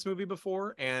seen this movie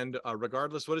before? And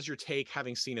regardless, what is your take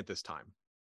having seen it this time?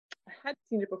 I had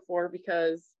seen it before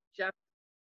because Jeff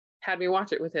had me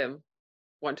watch it with him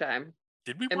one time.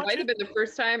 Did we? It might have been the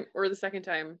first time or the second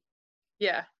time.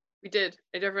 Yeah, we did.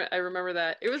 I remember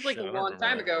that. It was like a long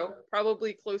time ago,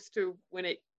 probably close to when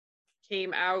it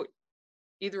came out,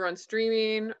 either on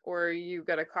streaming or you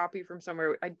got a copy from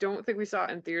somewhere. I don't think we saw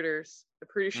it in theaters. I'm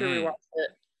pretty sure we watched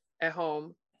it at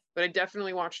home, but I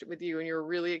definitely watched it with you, and you were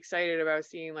really excited about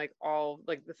seeing all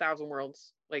the 1,000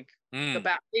 Worlds, the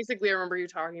back. Basically, I remember you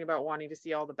talking about wanting to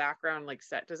see all the background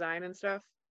set design and stuff.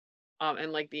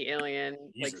 And the alien.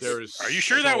 Are you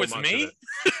sure that was me?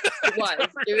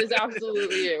 It was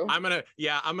absolutely you. I'm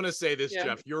gonna say this,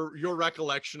 Jeff. Your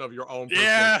recollection of your own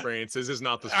personal experiences is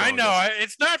not the strongest. I know,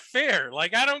 it's not fair. I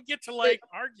don't get to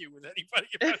argue with anybody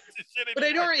about this shit anymore. But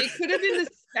I don't. It could have been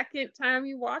the second time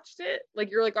you watched it.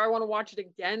 You're I want to watch it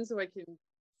again so I can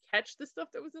catch the stuff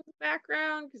that was in the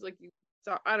background, because you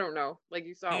saw. I don't know.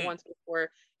 You saw it once before.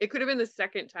 It could have been the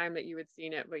second time that you had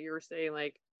seen it, but you were saying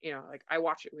I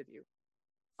watched it with you,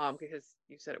 because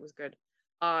you said it was good.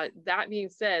 That being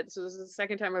said, so this is the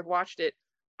second time I've watched it.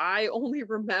 I only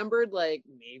remembered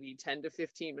maybe 10 to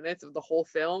 15 minutes of the whole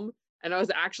film. And I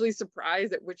was actually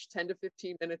surprised at which 10 to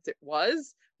 15 minutes it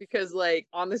was, because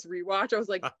on this rewatch, I was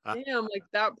like, damn,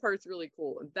 that part's really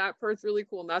cool. And that part's really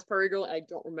cool. And that's part really cool. I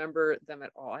don't remember them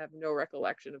at all. I have no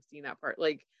recollection of seeing that part.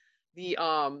 The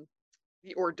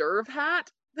hors d'oeuvre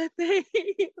hat that they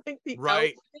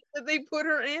outfit that they put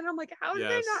her in. I'm like, how did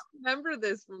I not remember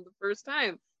this from the first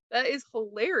time? That is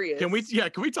hilarious. Can we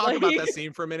talk about that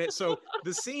scene for a minute? So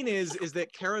the scene is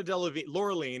that Cara Delevingne,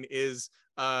 Laureline is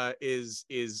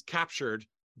captured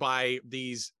by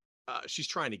these. She's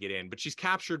trying to get in, but she's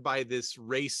captured by this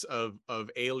race of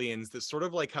aliens that sort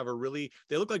of have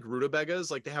they look like rutabagas.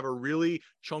 They have a really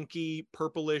chunky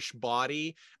purplish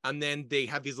body, and then they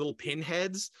have these little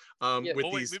pinheads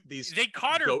with these. They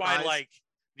caught her by eyes.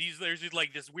 there's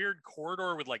this weird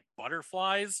corridor with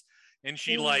butterflies, and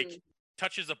she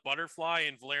touches a butterfly,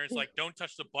 and Valerian's don't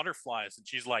touch the butterflies, and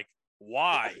she's like,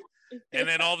 why? And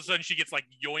then all of a sudden she gets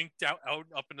yoinked out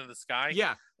up into the the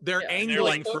sky. They're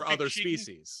angling for other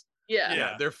species.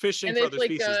 They're fishing for other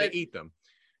species. They eat them.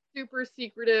 Super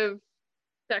secretive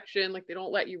section. They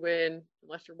don't let you in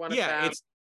unless you're one of them. It's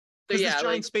because this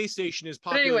giant space station is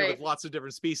popular with lots of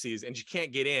different species, and she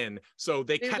can't get in, so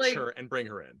they catch her and bring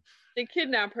her in. They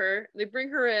kidnap her, they bring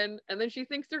her in, and then she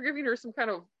thinks they're giving her some kind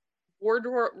of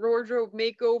wardrobe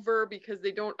makeover because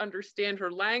they don't understand her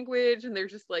language, and they're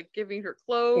just giving her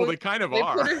clothes. Well, they kind of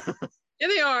are. Yeah,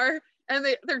 they are. And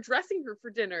they're dressing her for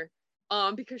dinner,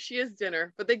 because she is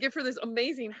dinner, but they give her this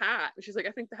amazing hat, and she's like,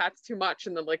 I think the hat's too much,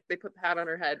 and then they put the hat on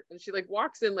her head, and she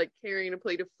walks in carrying a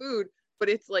plate of food, but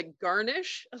it's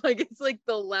garnish, it's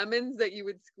the lemons that you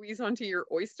would squeeze onto your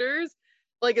oysters,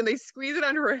 and they squeeze it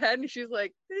under her head, and she's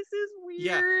like, this is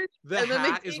weird. The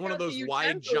hat is one of those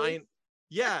wide giant.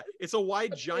 It's a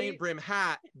wide giant brim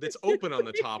hat that's open on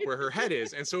the top where her head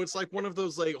is. And so it's one of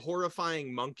those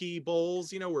horrifying monkey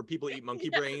bowls, where people eat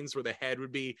monkey brains, where the head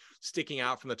would be sticking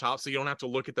out from the top. So you don't have to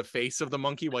look at the face of the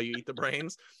monkey while you eat the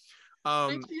brains.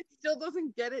 And she still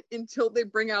doesn't get it until they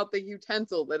bring out the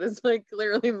utensil that is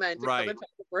clearly meant to come and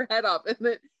top her head up.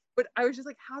 But I was just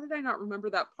how did I not remember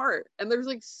that part? And there's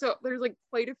there's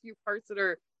quite a few parts that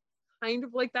are kind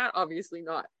of like that. Obviously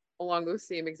not along those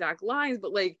same exact lines,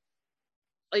 but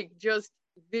just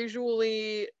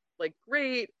visually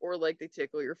great, or they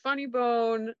tickle your funny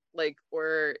bone,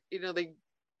 or they,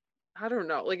 I don't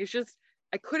know, it's just,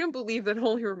 I couldn't believe that I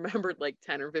only remembered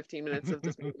 10 or 15 minutes of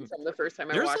this movie from the first time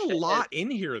I watched it. There's a lot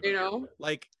in here though.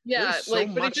 But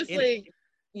it just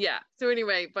so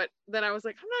anyway, but then I was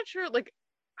I'm not sure,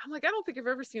 I'm like, I don't think I've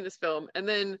ever seen this film. And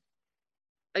then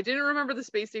I didn't remember the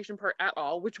space station part at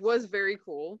all, which was very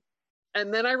cool.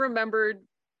 And then I remembered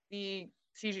the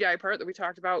CGI part that we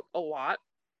talked about a lot.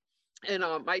 And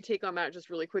my take on that just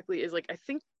really quickly is like, I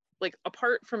think like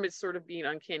apart from it sort of being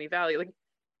uncanny valley, like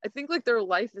I think like their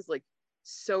life is like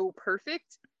so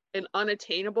perfect and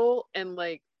unattainable and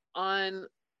like on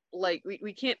like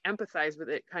we can't empathize with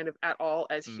it kind of at all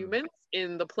as humans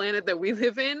in the planet that we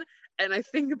live in. And I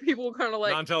think people kind of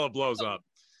like not until it blows up.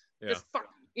 Yeah. Just fuck,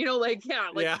 you know, like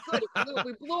good,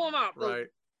 we blew them up. Right.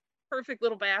 Perfect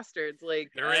little bastards.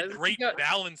 Like they're in great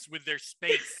balance with their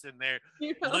space and they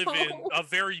live in a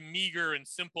very meager and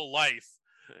simple life.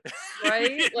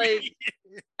 Right? Like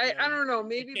I don't know,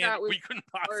 maybe we couldn't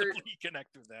possibly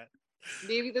connect with that.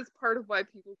 Maybe that's part of why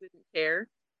people didn't care.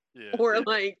 Yeah. Or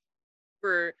like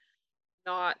were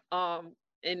not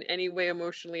in any way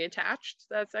emotionally attached to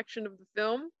that section of the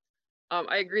film.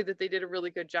 I agree that they did a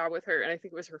really good job with her, and I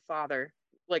think it was her father,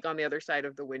 like on the other side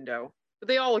of the window. But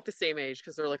they all look the same age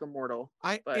because they're like immortal.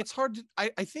 It's hard to. I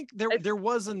think there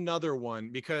was another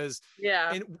one because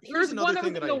and there's one that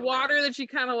was in the water that she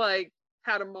kind of like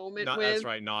had a moment with. That's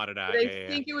right, nodded at. I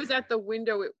think it was at the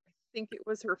window. I think it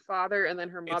was her father, and then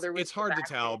her mother was. It's hard to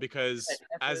tell because,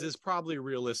 as is probably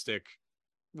realistic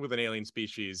with an alien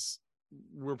species,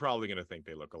 we're probably going to think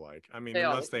they look alike. I mean,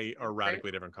 unless they are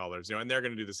radically different colors, you know, and they're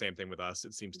going to do the same thing with us.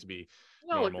 It seems to be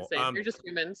normal. Look the same. You're just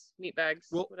humans, meat bags,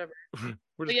 whatever.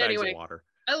 We're just bags of water.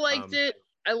 I liked it.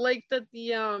 I liked that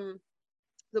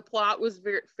the plot was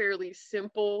fairly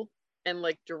simple and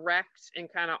like direct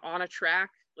and kind of on a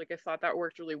track. Like I thought that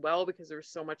worked really well because there was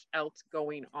so much else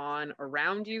going on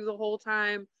around you the whole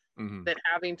time. That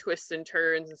having twists and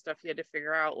turns and stuff you had to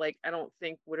figure out, like I don't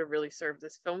think would have really served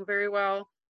this film very well.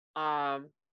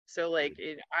 So like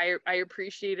I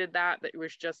appreciated that it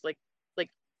was just like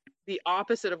the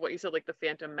opposite of what you said, like the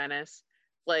Phantom Menace,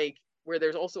 like where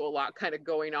there's also a lot kind of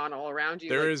going on all around you.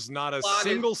 There is not a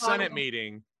single Senate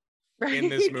meeting in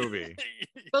this movie.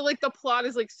 But like the plot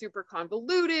is like super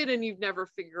convoluted and you'd never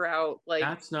figure out like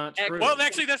that's not true. Well,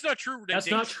 actually that's not true. That's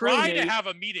they not true. Try to have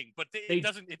a meeting, but it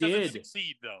doesn't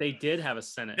succeed though. They did have a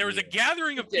Senate. There was a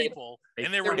gathering of people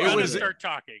and they were going to start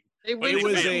talking. It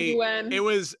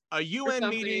was a UN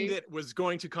meeting that was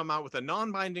going to come out with a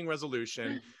non-binding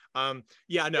resolution. There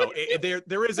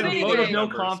is a vote of no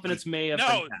confidence may have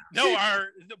been passed.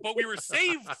 But we were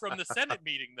saved from the Senate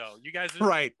meeting though. You guys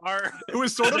are it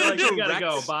was sort of like you gotta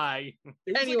go bye.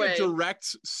 It was like a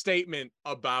direct statement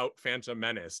about Phantom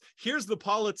Menace. Here's the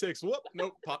politics. Whoop,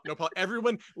 no,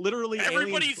 everyone literally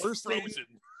everybody's frozen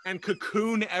and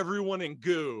cocoon everyone in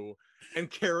goo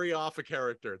and carry off a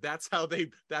character. That's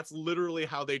literally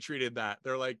how they treated that.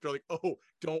 They're like, oh,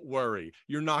 don't worry,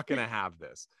 you're not gonna have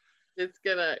this.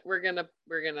 We're gonna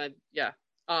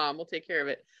we'll take care of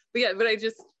it. But I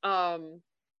just I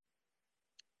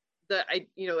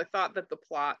thought that the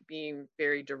plot being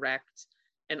very direct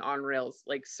and on rails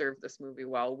like served this movie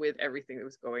well with everything that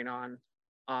was going on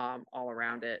all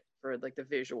around it, for like the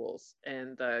visuals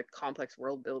and the complex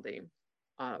world building.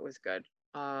 It was good.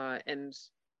 And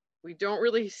we don't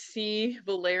really see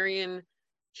Valerian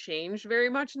change very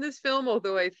much in this film,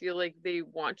 although I feel like they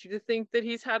want you to think that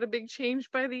he's had a big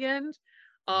change by the end.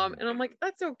 And I'm like,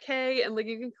 that's okay. And like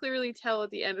you can clearly tell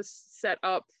at the end is set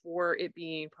up for it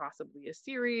being possibly a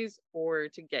series, or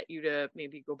to get you to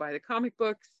maybe go buy the comic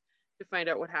books to find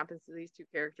out what happens to these two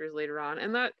characters later on.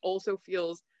 And that also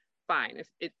feels fine. If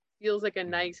it feels like a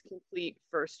nice complete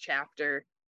first chapter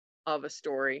of a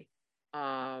story,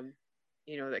 that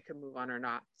could move on or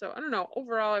not. So I don't know.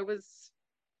 Overall, I was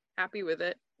happy with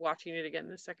it, watching it again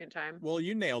the second time. Well,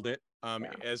 you nailed it.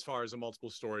 As far as a multiple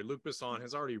story, Luc Besson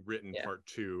has already written part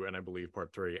 2 and I believe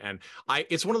part 3. And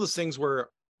it's one of those things where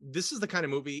this is the kind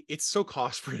of movie, it's so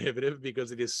cost prohibitive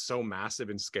because it is so massive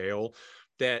in scale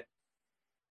that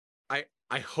I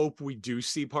hope we do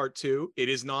see part 2. It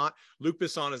is not, Luc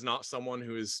Besson is not someone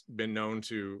who has been known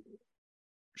to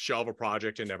shelve a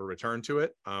project and never return to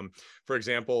it. For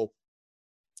example,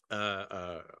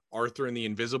 Arthur and the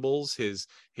Invisibles, his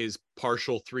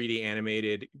partial 3D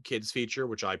animated kids feature,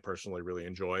 which I personally really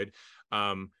enjoyed.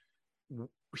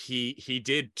 He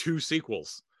did 2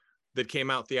 sequels that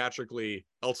came out theatrically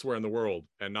elsewhere in the world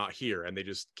and not here, and they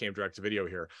just came direct to video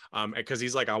here. Because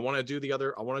he's like, I want to do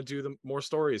the more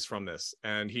stories from this,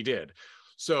 and he did.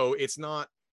 So it's not.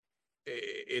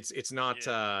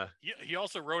 He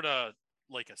also wrote a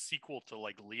sequel to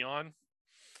like Leon.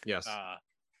 Yes.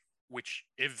 Which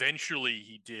eventually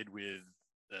he did with,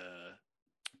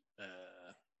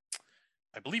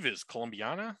 I believe it was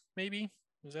Colombiana, maybe?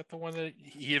 Was that the one that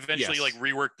he eventually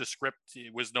reworked the script?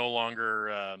 It was no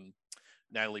longer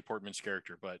Natalie Portman's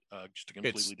character, but just a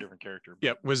completely different character.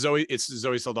 Yeah, with Zoe, it's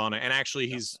Zoe Saldana, and actually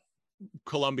he's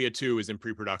Columbia 2 is in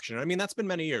pre-production. I mean, that's been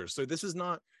many years, so this is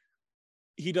not.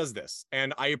 He does this,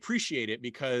 and I appreciate it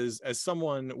because as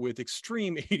someone with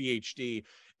extreme ADHD,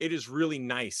 it is really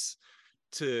nice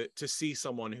to see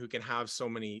someone who can have so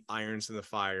many irons in the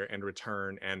fire and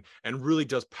return and really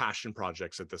does passion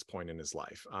projects at this point in his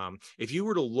life. If you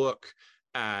were to look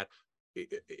at,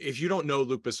 if you don't know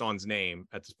Luc Besson's name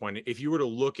at this point, if you were to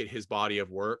look at his body of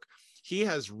work, he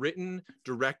has written,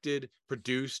 directed,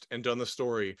 produced, and done the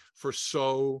story for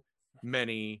so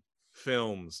many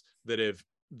films that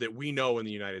we know in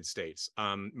the United States.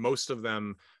 Most of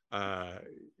them,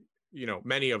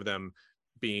 many of them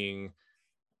being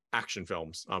action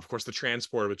films. Of course, The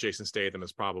Transporter with Jason Statham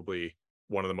is probably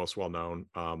one of the most well-known.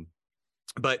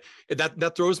 But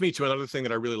that throws me to another thing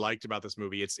that I really liked about this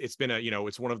movie. It's been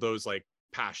it's one of those like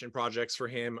passion projects for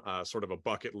him, sort of a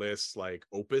bucket list like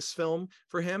opus film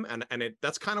for him, and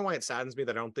that's kind of why it saddens me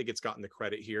that I don't think it's gotten the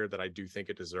credit here that I do think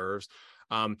it deserves.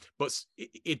 But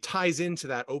it ties into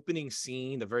that opening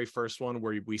scene, the very first one,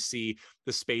 where we see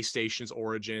the space station's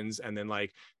origins, and then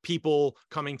like people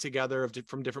coming together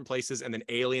from different places, and then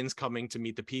aliens coming to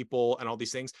meet the people, and all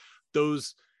these things.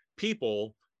 Those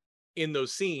people in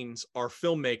those scenes are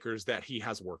filmmakers that he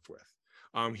has worked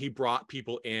with. He brought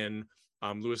people in,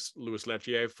 Louis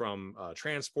Leterrier from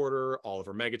Transporter,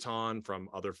 Oliver Megaton from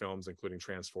other films, including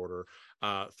Transporter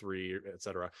 3,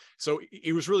 etc. So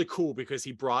it was really cool because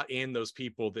he brought in those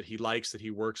people that he likes, that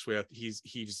he works with.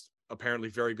 He's apparently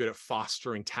very good at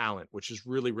fostering talent, which is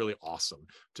really, really awesome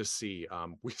to see.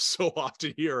 We so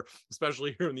often hear,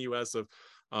 especially here in the US,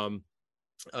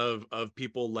 of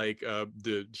people like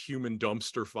the human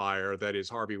dumpster fire that is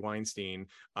Harvey Weinstein,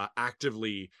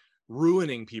 actively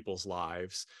ruining people's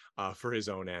lives for his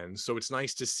own ends. So it's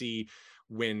nice to see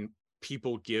when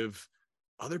people give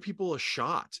other people a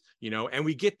shot, and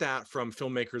we get that from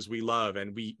filmmakers we love,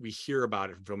 and we hear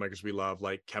about it from filmmakers we love,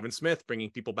 like Kevin Smith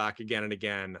bringing people back again and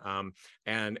again,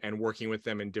 and working with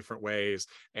them in different ways,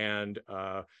 and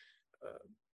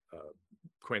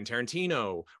Quentin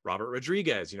Tarantino, Robert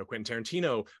Rodriguez. Quentin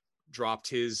Tarantino dropped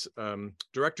his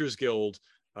Directors Guild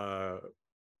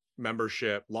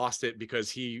membership, lost it because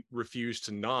he refused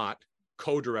to not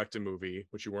co-direct a movie,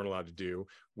 which you weren't allowed to do,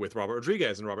 with Robert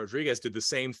Rodriguez. And Robert Rodriguez did the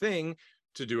same thing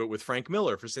to do it with Frank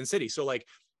Miller for Sin City. So like,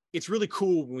 it's really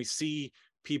cool when we see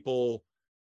people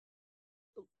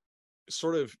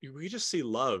we just see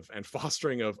love and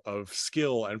fostering of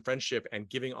skill and friendship and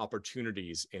giving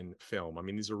opportunities in film. I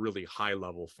mean, these are really high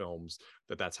level films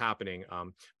that's happening,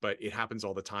 but it happens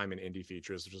all the time in indie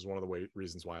features, which is one of the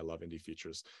reasons why I love indie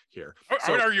features here.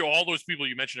 I would argue all those people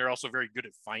you mentioned are also very good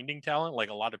at finding talent. Like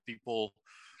a lot of people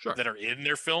that are in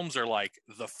their films are like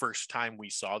the first time we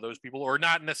saw those people, or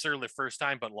not necessarily the first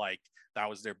time, but like that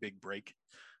was their big break.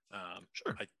 I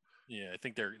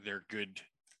think they're good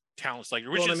talents. Like,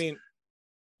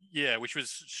 which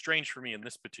was strange for me in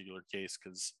this particular case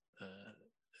because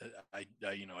I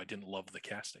didn't love the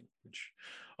casting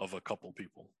of a couple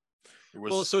people.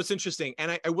 So it's interesting,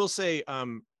 and I will say,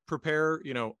 prepare.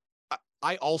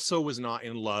 I also was not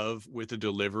in love with the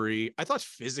delivery. I thought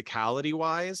physicality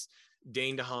wise,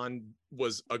 Dane DeHaan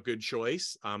was a good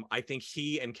choice. I think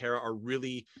he and Cara are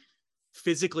really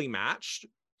physically matched,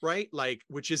 right? Like,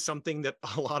 which is something that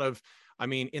a lot of,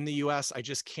 in the US, I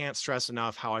just can't stress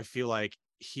enough how I feel like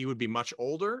he would be much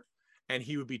older and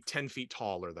he would be 10 feet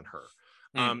taller than her.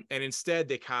 And instead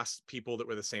they cast people that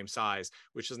were the same size,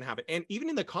 which doesn't happen. And even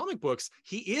in the comic books,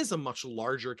 he is a much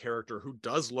larger character who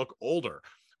does look older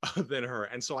than her.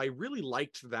 And so I really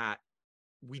liked that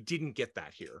we didn't get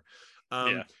that here.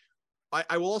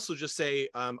 I will also just say,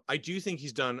 I do think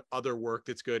he's done other work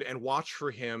that's good, and watch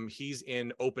for him. He's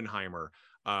in Oppenheimer,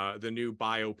 the new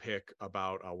biopic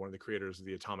about one of the creators of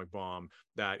the atomic bomb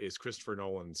that is Christopher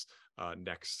Nolan's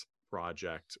next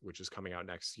project, which is coming out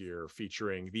next year,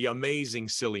 featuring the amazing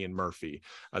Cillian Murphy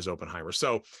as Oppenheimer.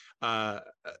 So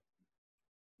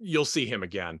you'll see him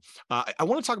again. I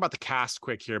want to talk about the cast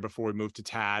quick here before we move to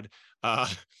Tad.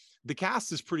 The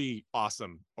cast is pretty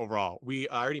awesome overall. I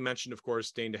already mentioned, of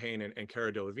course, Dane DeHaan and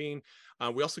Cara Delevingne.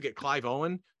 We also get Clive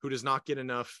Owen, who does not get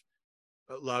enough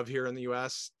love here in the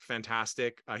US.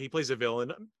 Fantastic. He plays a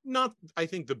villain, not, I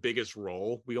think, the biggest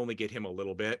role. We only get him a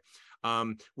little bit.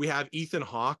 We have Ethan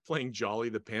Hawke playing Jolly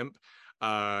the Pimp.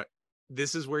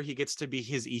 This is where he gets to be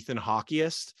his Ethan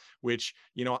Hawkiest, which,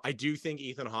 I do think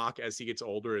Ethan Hawke, as he gets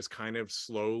older, is kind of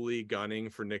slowly gunning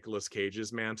for Nicolas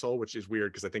Cage's mantle, which is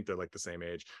weird because I think they're like the same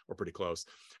age or pretty close.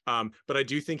 But I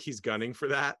do think he's gunning for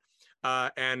that.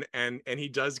 And he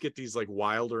does get these like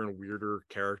wilder and weirder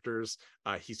characters.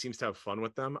 He seems to have fun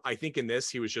with them. I think in this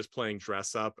he was just playing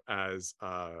dress up as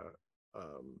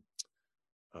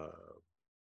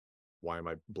why am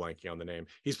I blanking on the name?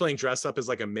 He's playing dress up as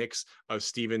like a mix of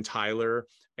Steven Tyler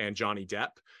and Johnny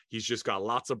Depp. He's just got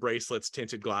lots of bracelets,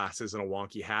 tinted glasses, and a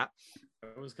wonky hat.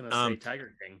 I was gonna say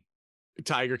Tiger King.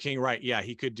 Tiger King, right? Yeah,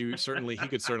 he could certainly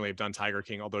have done Tiger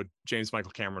King, although James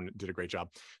Michael Cameron did a great job.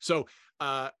 So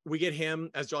we get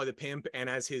him as Jolly the Pimp, and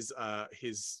as his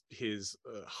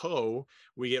hoe,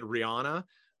 we get Rihanna.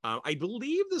 I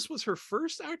believe this was her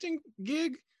first acting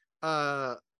gig,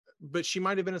 but she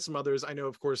might have been in some others. I know,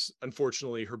 of course,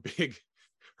 unfortunately, her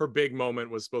big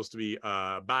moment was supposed to be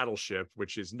Battleship,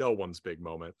 which is no one's big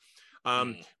moment.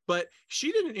 But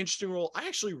she did an interesting role. I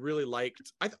actually really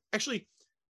liked.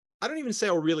 I don't even say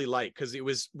I really like, because it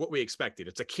was what we expected.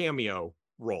 It's a cameo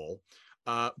role.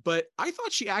 But I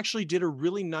thought she actually did a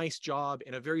really nice job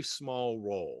in a very small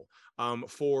role.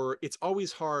 It's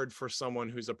always hard for someone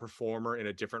who's a performer in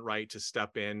a different right to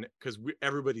step in, because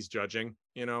everybody's judging,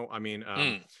 I mean,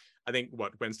 I think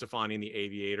Gwen Stefani in The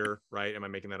Aviator, right? Am I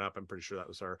making that up? I'm pretty sure that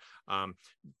was her.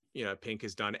 Pink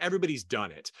has done, everybody's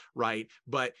done it, right?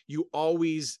 But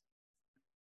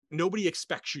nobody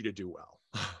expects you to do well.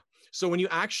 So when you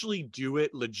actually do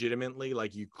it legitimately,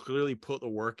 like you clearly put the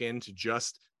work in to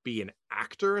just be an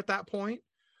actor at that point,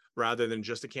 rather than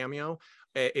just a cameo,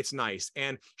 it's nice.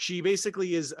 And she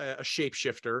basically is a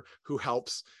shapeshifter who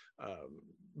helps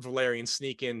Valerian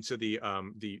sneak into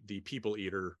the People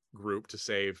Eater group to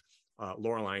save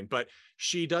Laureline. But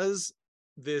she does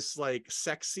this like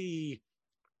sexy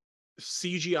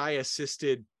CGI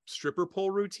assisted stripper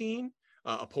pole routine,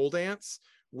 a pole dance,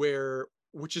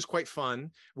 which is quite fun,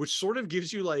 which sort of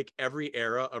gives you like every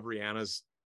era of Rihanna's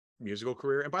musical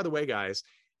career. And by the way, guys,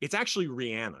 it's actually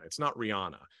Rihanna. It's not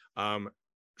Rihanna.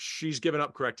 She's given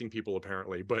up correcting people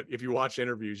apparently, but if you watch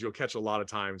interviews, you'll catch a lot of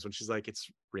times when she's like,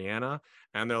 it's Rihanna.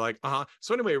 And they're like,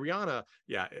 So anyway, Rihanna.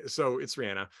 Yeah. So it's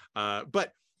Rihanna.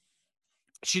 But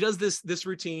she does this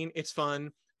routine. It's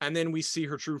fun. And then we see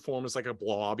her true form as like a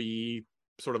blobby,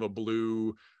 sort of a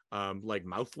blue, like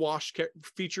mouthwash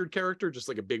featured character, just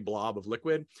like a big blob of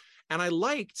liquid. And I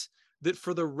liked that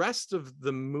for the rest of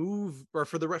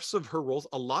for the rest of her roles,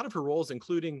 a lot of her roles,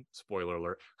 including, spoiler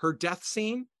alert, her death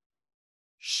scene,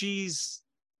 she's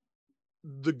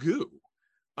the goo.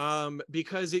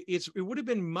 Because it would have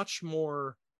been much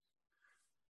more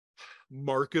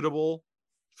marketable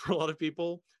for a lot of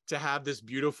people to have this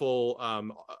beautiful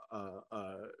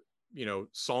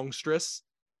songstress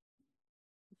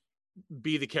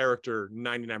be the character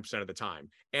 99% of the time.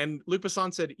 And Luc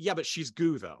Besson said, yeah, but she's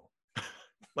goo though.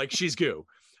 Like she's goo.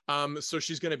 So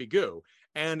she's going to be goo.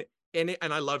 And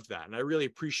I loved that. And I really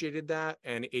appreciated that.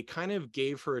 And it kind of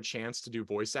gave her a chance to do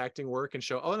voice acting work and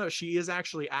show, oh no, she is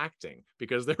actually acting,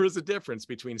 because there is a difference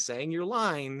between saying your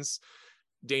lines,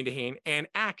 Dane DeHaan, and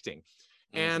acting.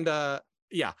 And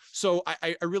yeah, so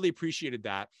I really appreciated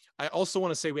that. I also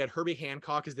want to say we had Herbie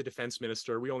Hancock as the defense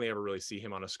minister. We only ever really see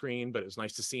him on a screen, but it was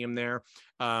nice to see him there.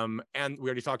 And we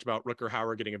already talked about Rutger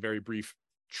Hauer getting a very brief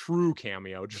true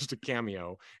cameo, just a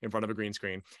cameo in front of a green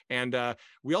screen. And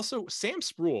we also, Sam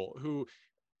Spruell, who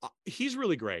he's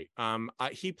really great.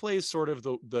 He plays sort of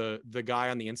the guy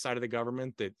on the inside of the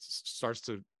government that starts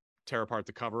to tear apart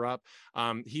the cover up.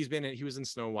 He was in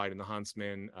Snow White and the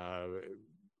Huntsman,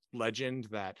 Legend,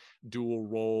 that dual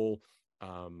role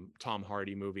Tom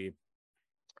Hardy movie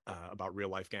about real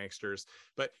life gangsters.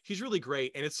 But he's really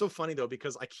great. And it's so funny though,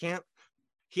 because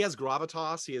he has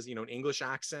gravitas, he has, an English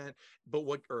accent,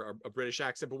 or a British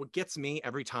accent. But what gets me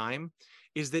every time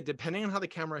is that depending on how the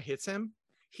camera hits him,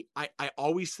 I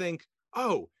always think,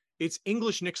 oh, it's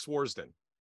English Nick Swardsden.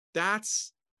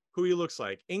 That's who he looks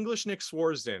like. English Nick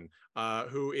Swardsden,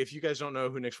 who, if you guys don't know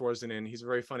who Nick Swardsden is, he's a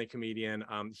very funny comedian.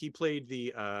 He played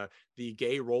the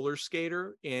gay roller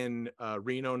skater in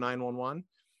Reno 911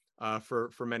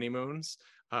 for many moons.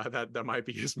 That might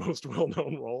be his most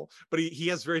well-known role, but he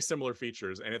has very similar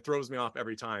features, and it throws me off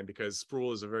every time because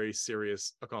Spruell is a very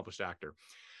serious, accomplished actor.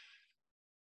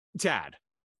 Tad,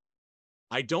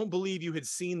 I don't believe you had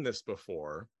seen this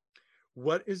before.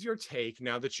 What is your take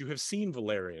now that you have seen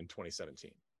Valerian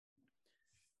 2017?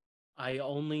 I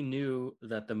only knew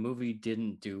that the movie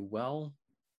didn't do well,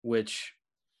 which,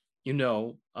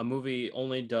 a movie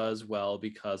only does well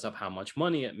because of how much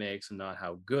money it makes and not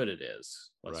how good it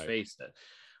is. Let's face it.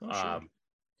 Oh, sure.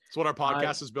 It's what our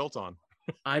podcast is built on.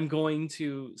 I'm going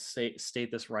to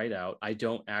state this right out. I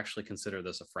don't actually consider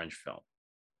this a French film.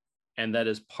 And that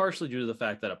is partially due to the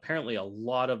fact that apparently a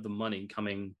lot of the money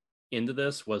coming into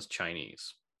this was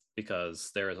Chinese,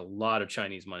 because there is a lot of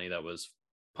Chinese money that was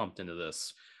pumped into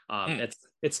this.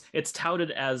 It's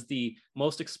touted as the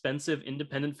most expensive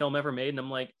independent film ever made, and I'm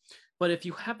like, but if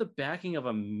you have the backing of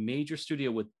a major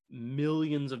studio with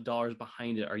millions of dollars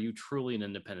behind it, are you truly an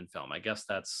independent film? I guess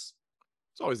it's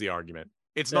always the argument.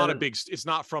 It's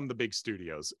not from the big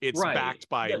studios. It's right. backed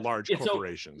by large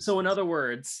corporations. So in other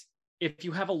words, if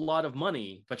you have a lot of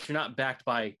money, but you're not backed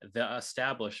by the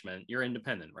establishment, you're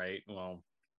independent, right? Well,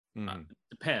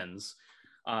 depends.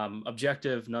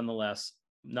 Objective, nonetheless,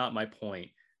 not my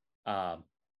point.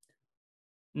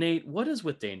 Nate, what is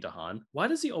with Dane DeHaan? Why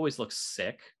does he always look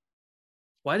sick?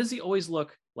 Why does he always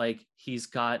look like he's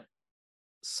got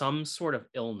some sort of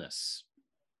illness?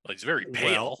 Well, he's very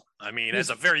pale. I mean, as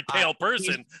a very pale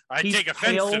person, I take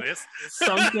offense pale, to this.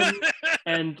 Sunken,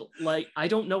 and like, I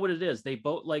don't know what it is. They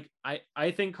both like,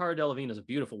 I think Cara Delevingne is a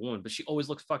beautiful woman, but she always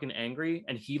looks fucking angry,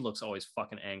 and he looks always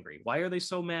fucking angry. Why are they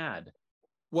so mad?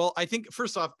 Well, I think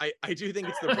first off, I do think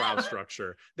it's the brow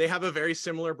structure. They have a very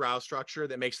similar brow structure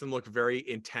that makes them look very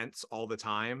intense all the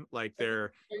time. Like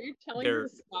Are you telling her to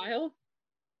smile?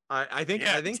 I think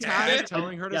Tad is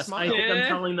telling her to smile. I think I'm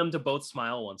telling them to both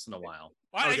smile once in a while.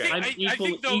 Well, okay. I think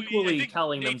equally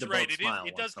telling them Nate's to right. both smile.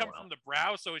 It does come from the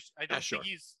brow, so I don't think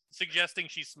he's suggesting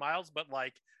she smiles, but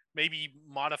like maybe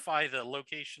modify the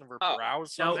location of her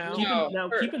brows somehow.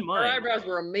 Keep in mind, her eyebrows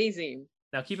were amazing.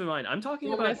 Now keep in mind, I'm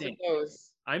talking about Dane.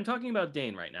 I'm talking about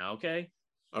Dane right now. Okay.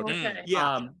 Okay.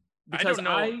 Yeah. Because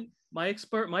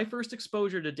my first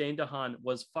exposure to Dane DeHaan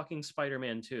was fucking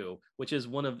Spider-Man 2, which is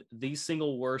one of the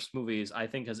single worst movies I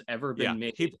think has ever been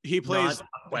made. He plays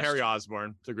Harry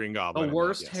Osborn, the Green Goblin. The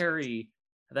worst Harry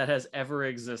that has ever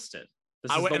existed.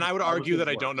 I would argue that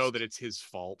I don't know that it's his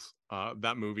fault.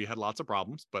 That movie had lots of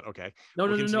problems, but okay.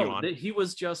 No. He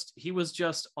was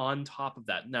just on top of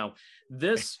that. Now,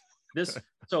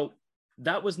 so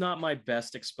that was not my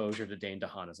best exposure to Dane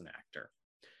DeHaan as an actor.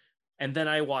 And then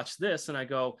I watch this and I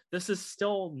go, this is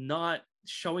still not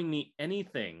showing me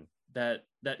anything that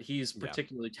he's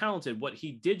particularly talented. What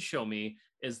he did show me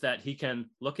is that he can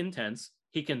look intense,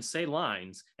 he can say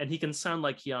lines, and he can sound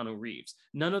like Keanu Reeves.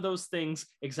 None of those things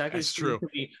exactly seem to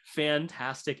be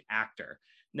fantastic actor.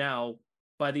 Now,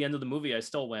 by the end of the movie, I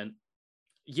still went,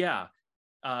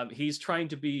 he's trying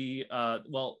to be,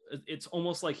 it's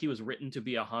almost like he was written to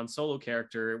be a Han Solo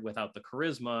character without the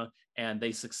charisma, and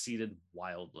they succeeded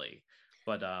wildly.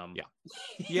 But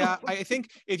I think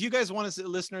if you guys want to see,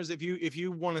 listeners, if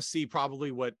you want to see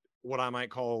probably what I might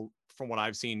call, from what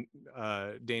I've seen,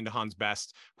 Dane DeHaan's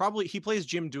best, probably he plays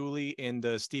Jim Dooley in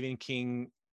the Stephen King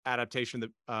adaptation,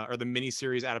 or the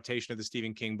miniseries adaptation of the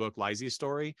Stephen King book Lisey's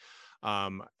Story.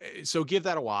 So give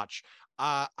that a watch.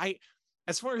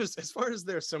 As far as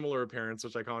their similar appearance,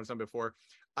 which I commented on before,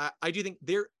 I do think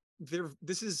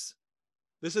this is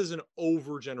an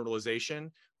overgeneralization,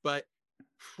 but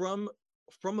from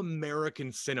American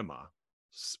cinema,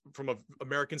 from an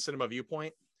American cinema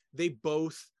viewpoint, they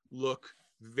both look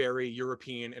very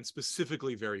European and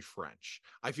specifically very French.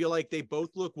 I feel like they both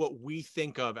look what we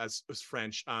think of as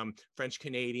French, French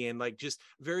Canadian, like just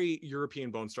very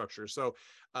European bone structure. So,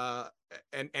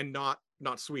 and not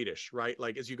Swedish, right?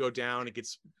 Like as you go down,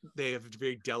 they have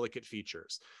very delicate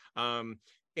features.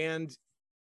 And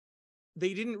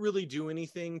they didn't really do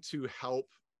anything to help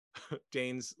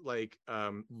Dane's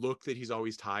look that he's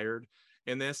always tired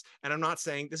in this. And I'm not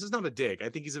saying this is not a dig. I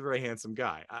think he's a very handsome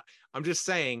guy. I'm just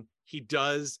saying he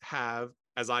does have,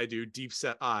 as I do, deep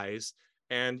set eyes,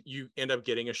 and you end up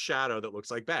getting a shadow that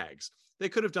looks like bags. They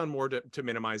could have done more to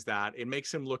minimize that. It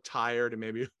makes him look tired and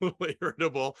maybe a little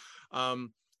irritable.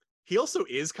 He also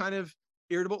is kind of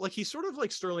irritable. Like he's sort of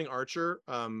like Sterling Archer,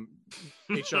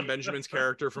 H. John Benjamin's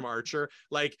character from Archer.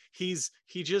 Like he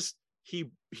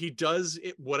does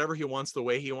it whatever he wants the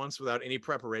way he wants without any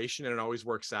preparation, and it always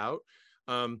works out.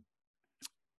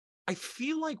 I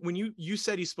feel like when you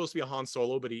said he's supposed to be a Han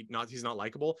Solo, but he's not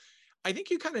likable, I think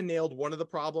you kind of nailed one of the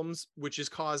problems, which is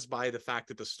caused by the fact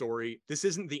that this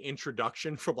isn't the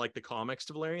introduction from like the comics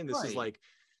to Valerian. This is like,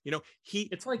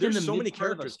 it's like there's so many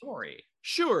characters. Story.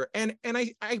 Sure. And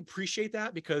I appreciate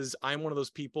that, because I'm one of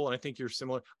those people, and I think you're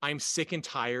similar. I'm sick and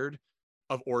tired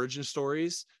of origin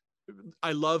stories.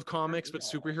 I love comics, but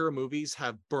superhero movies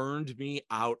have burned me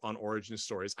out on origin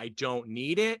stories. I don't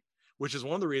need it, which is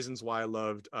one of the reasons why I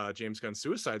loved James Gunn's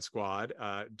Suicide Squad.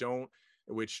 Don't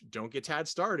get Tad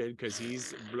started, because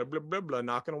he's blah, blah, blah, blah,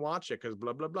 not going to watch it because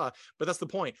blah, blah, blah. But that's the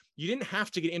point. You didn't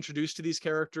have to get introduced to these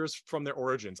characters from their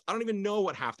origins. I don't even know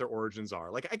what half their origins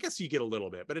are. Like, I guess you get a little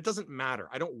bit, but it doesn't matter.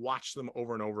 I don't watch them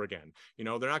over and over again. They're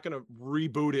not going to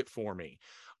reboot it for me.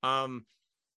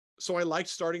 So I liked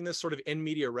starting this sort of in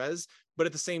media res, but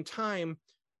at the same time,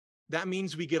 that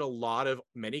means we get a lot of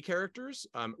many characters,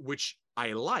 which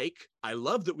I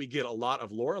love that we get a lot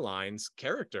of Lorelaine's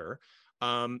character.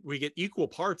 We get equal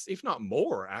parts, if not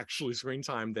more, actually, screen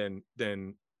time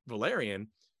than Valerian,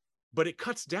 but it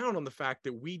cuts down on the fact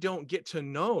that we don't get to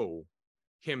know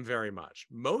him very much.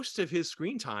 Most of his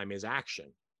screen time is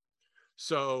action.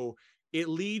 So it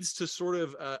leads to sort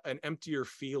of an emptier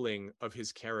feeling of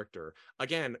his character.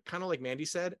 Again, kind of like Mandy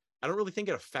said, I don't really think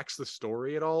it affects the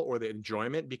story at all or the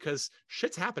enjoyment because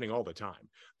shit's happening all the time.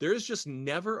 There's just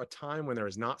never a time when there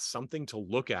is not something to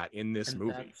look at in this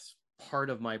movie. That's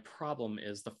part of my problem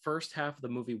is the first half of the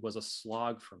movie was a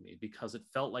slog for me because it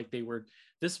felt like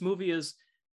this movie is,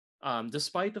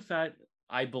 despite the fact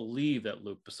I believe that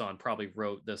Luc Besson probably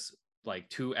wrote this like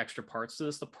 2 extra parts to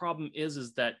this. The problem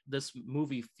is that this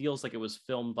movie feels like it was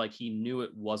filmed like he knew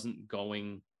it wasn't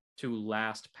going to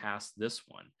last past this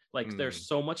one. Like there's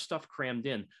so much stuff crammed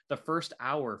in. The first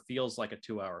hour feels like a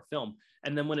 2-hour film.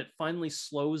 And then when it finally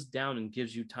slows down and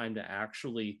gives you time to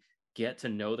actually get to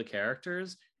know the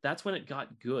characters, that's when it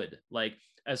got good. Like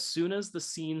as soon as the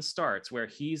scene starts where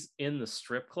he's in the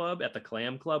strip club at the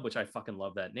Clam Club, which I fucking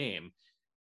love that name,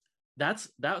 that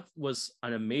was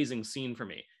an amazing scene for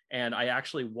me. And I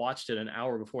actually watched it an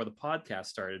hour before the podcast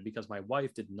started because my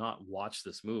wife did not watch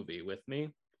this movie with me.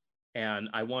 And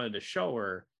I wanted to show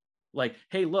her, like,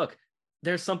 hey, look,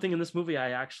 there's something in this movie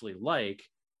I actually like.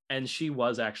 And she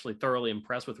was actually thoroughly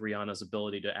impressed with Rihanna's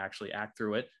ability to actually act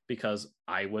through it because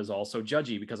I was also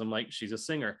judgy because I'm like, she's a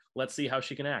singer. Let's see how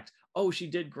she can act. Oh, she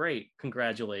did great.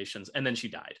 Congratulations. And then she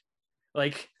died.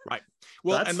 Like, right.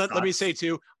 Well, and let me say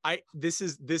too, this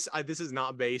is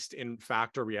not based in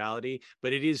fact or reality,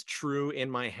 but it is true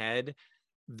in my head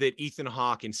that Ethan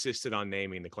Hawke insisted on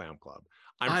naming the Clam Club.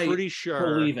 I'm pretty sure.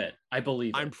 I believe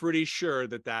it. I'm pretty sure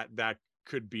that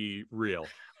could be real.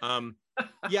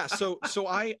 Yeah. So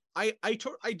I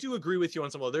do agree with you on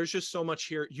some level. There's just so much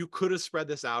here. You could have spread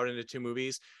this out into 2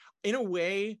 movies. In a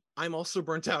way, I'm also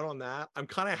burnt out on that. I'm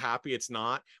kind of happy it's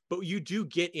not, but you do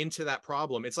get into that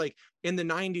problem. It's like in the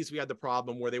 90s, we had the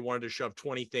problem where they wanted to shove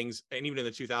 20 things. And even in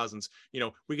the 2000s,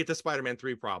 we get the Spider-Man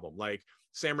 3 problem. Like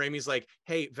Sam Raimi's like,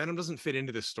 hey, Venom doesn't fit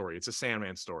into this story. It's a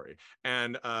Sandman story.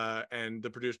 And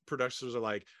the producers are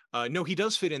like, no, he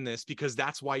does fit in this because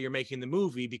that's why you're making the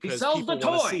movie, because people want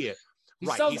to see it. He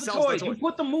sells the toys. You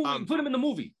put put him in the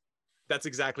movie. That's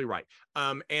exactly right.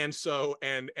 And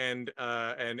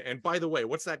by the way,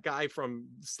 what's that guy from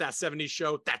that 70s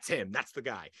show? That's him. That's the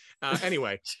guy.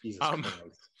 Anyway,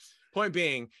 point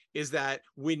being is that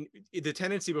when the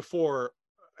tendency before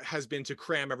has been to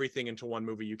cram everything into one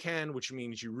movie you can, which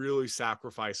means you really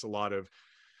sacrifice a lot of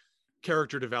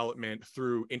character development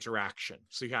through interaction.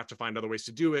 So you have to find other ways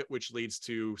to do it, which leads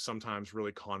to sometimes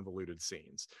really convoluted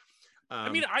scenes. I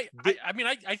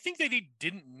think they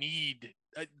didn't need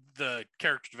the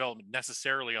character development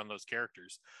necessarily on those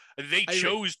characters. They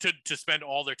chose to spend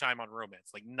all their time on romance.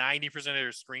 Like 90% of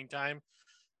their screen time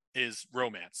is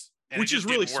romance. Which is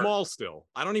really small still.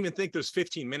 I don't even think there's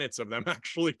 15 minutes of them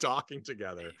actually talking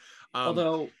together.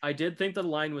 Although I did think the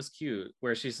line was cute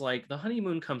where she's like, the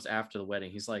honeymoon comes after the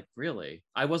wedding. He's like, really?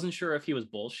 I wasn't sure if he was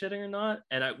bullshitting or not.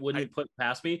 And I wouldn't put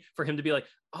past me for him to be like,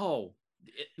 oh,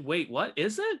 wait, what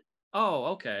is it? Oh,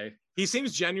 okay. He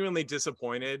seems genuinely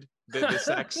disappointed that the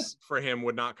sex for him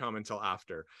would not come until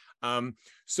after.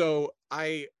 So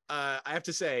I have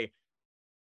to say,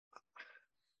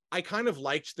 I kind of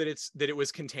liked that it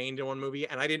was contained in one movie,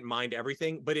 and I didn't mind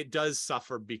everything, but it does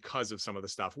suffer because of some of the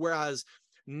stuff. Whereas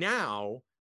now,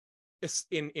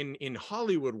 in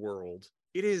Hollywood world,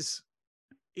 it is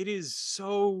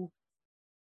so,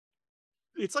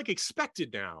 it's like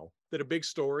expected now that a big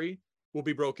story will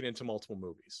be broken into multiple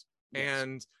movies. Yes.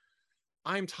 And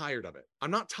I'm tired of it.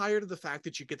 I'm not tired of the fact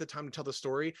that you get the time to tell the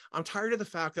story. I'm tired of the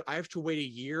fact that I have to wait a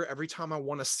year every time I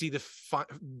want to see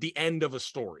the end of a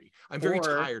story. I'm very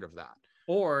tired of that.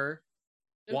 Or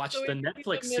watch the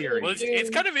Netflix series. Well, it's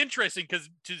kind of interesting because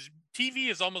TV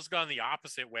has almost gone the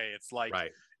opposite way. It's like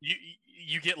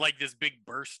you get like this big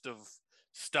burst of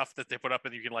stuff that they put up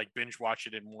and you can like binge watch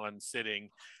it in one sitting.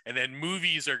 And then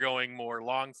movies are going more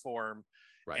long form.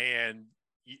 Right. And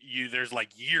there's like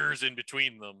years in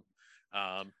between them.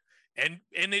 And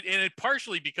it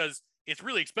partially because it's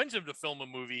really expensive to film a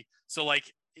movie. So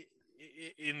like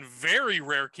in very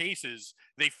rare cases,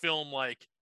 they film like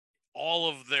all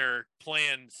of their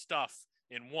planned stuff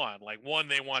in one. Like one,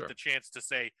 they want the chance to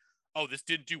say, oh, this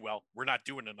didn't do well, we're not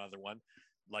doing another one.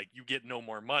 Like you get no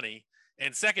more money.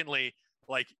 And secondly,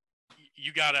 like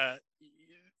you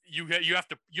have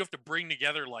to bring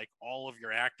together like all of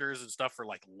your actors and stuff for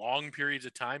like long periods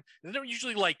of time. And they don't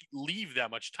usually like leave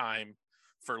that much time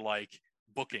for like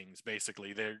bookings.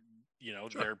 Basically,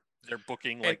 Sure. they're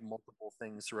booking like multiple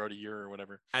things throughout a year or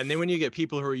whatever. And then when you get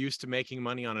people who are used to making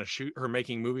money on a shoot or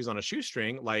making movies on a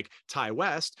shoestring, like Ty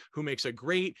West, who makes a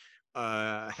great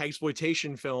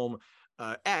exploitation film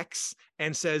X,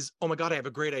 and says, oh my God, I have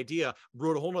a great idea,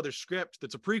 wrote a whole nother script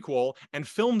that's a prequel and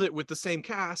filmed it with the same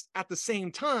cast at the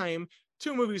same time,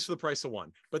 2 movies for the price of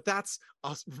 1. But that's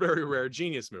a very rare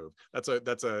genius move. That's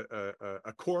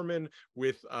a Corman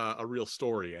with a real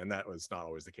story, and that was not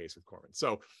always the case with Corman.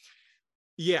 So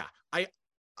yeah, as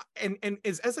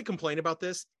I complain about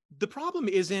this, the problem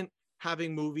isn't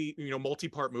having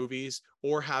multi-part movies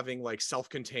or having like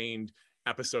self-contained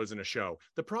episodes in a show.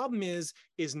 The problem is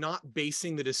not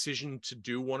basing the decision to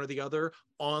do one or the other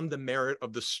on the merit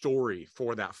of the story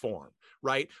for that form,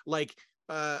 right? Like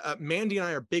Mandy and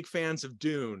I are big fans of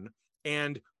Dune,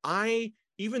 and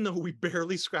even though we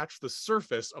barely scratched the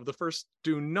surface of the first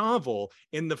Dune novel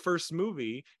in the first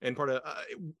movie and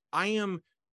I am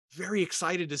very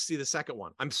excited to see the second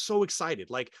one. I'm so excited,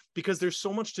 because there's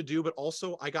so much to do, but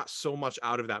also I got so much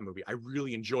out of that movie. I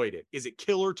really enjoyed it. Is it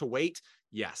killer to wait?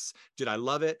 Yes. Did I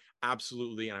love it?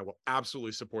 Absolutely. And I will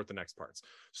absolutely support the next parts.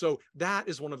 So that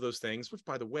is one of those things, which,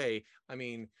 by the way, I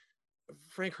mean,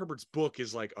 Frank Herbert's book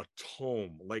is like a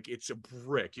tome, like it's a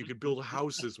brick. You could build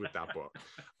houses with that book.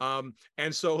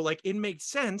 And so it makes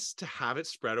sense to have it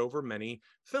spread over many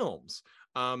films.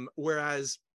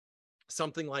 Whereas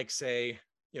something like, say,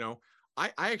 I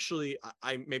actually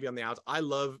maybe on the outs, I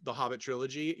love the Hobbit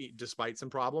trilogy, despite some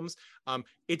problems.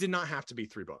 It did not have to be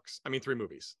 3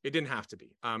 movies. It didn't have to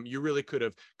be. You really could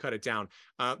have cut it down.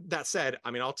 That said,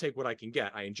 I mean, I'll take what I can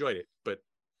get. I enjoyed it, but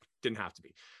didn't have to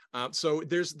be. So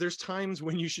there's times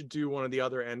when you should do one or the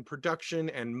other, and production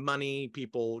and money,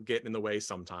 people get in the way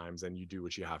sometimes, and you do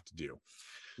what you have to do.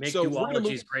 Make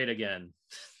duologies great again.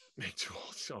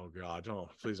 Oh God!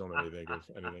 Please don't make me think of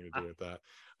anything to do with that.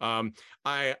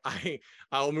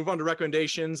 I'll move on to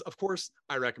recommendations. Of course,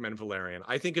 I recommend Valerian.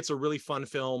 I think it's a really fun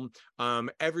film.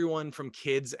 Everyone from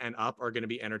kids and up are going to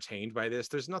be entertained by this.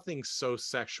 There's nothing so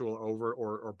sexual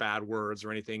or bad words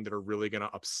or anything that are really going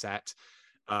to upset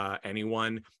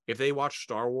anyone. If they watch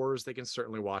Star Wars, they can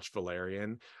certainly watch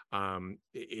Valerian.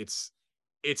 It's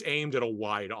aimed at a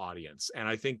wide audience, and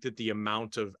I think that the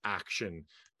amount of action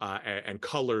and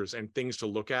colors and things to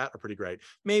look at are pretty great.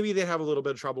 Maybe they have a little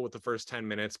bit of trouble with the first 10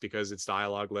 minutes because it's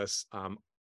dialogueless.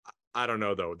 I don't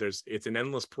know though. It's an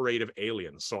endless parade of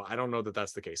aliens, so I don't know that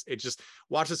that's the case. It just,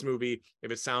 watch this movie.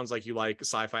 If it sounds like you like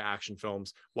sci-fi action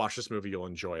films, watch this movie. You'll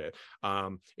enjoy it.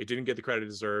 It didn't get the credit it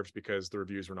deserves because the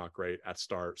reviews were not great at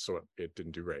start, so it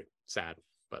didn't do great. Sad,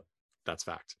 but that's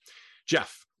fact.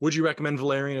 Jeff, would you recommend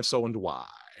Valerian? If so, and why?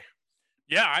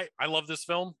 Yeah, I love this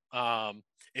film.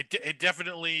 It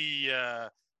definitely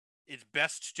it's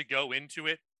best to go into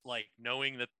it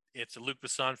knowing that it's a Luc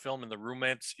Besson film and the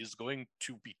romance is going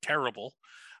to be terrible,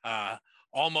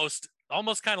 almost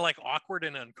kind of awkward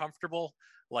and uncomfortable.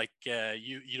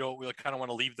 You don't really kind of want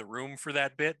to leave the room for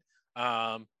that bit.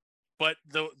 But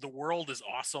the world is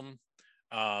awesome.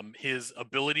 His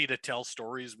ability to tell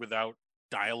stories without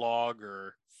dialogue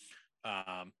or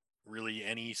really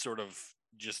any sort of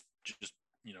just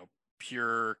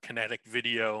pure kinetic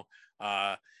video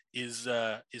is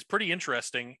pretty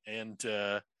interesting, and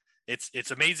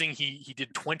it's amazing he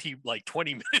did 20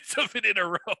 minutes of it in a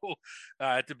row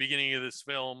at the beginning of this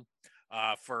film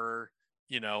for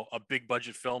a big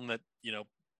budget film that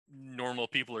normal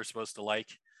people are supposed to like,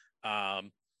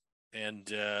 and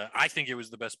I think it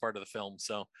was the best part of the film.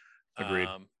 So agreed.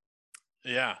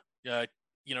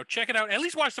 Check it out. At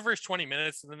least watch the first 20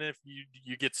 minutes, and then if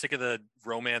you get sick of the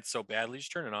romance so badly,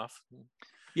 just turn it off.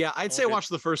 Yeah, I'd say watch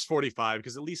the first 45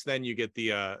 because at least then you get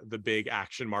the big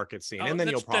action market scene, and then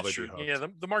you'll probably be hooked. Yeah,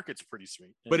 the market's pretty sweet.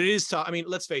 Yeah. But it is tough. I mean,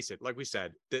 let's face it. Like we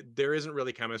said, there isn't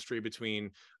really chemistry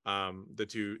between the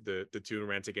two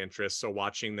romantic interests. So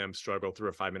watching them struggle through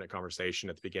a 5-minute conversation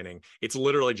at the beginning, it's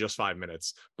literally just 5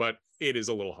 minutes, but it is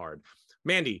a little hard.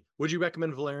 Mandy, would you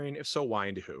recommend Valerian? If so, why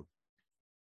and to who?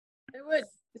 I would.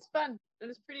 It's fun and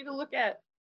it's pretty to look at,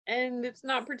 and it's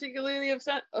not particularly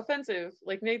offensive.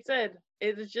 Like Nate said,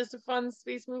 it is just a fun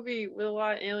space movie with a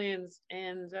lot of aliens,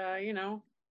 and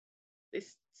they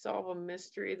solve a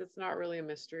mystery that's not really a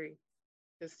mystery.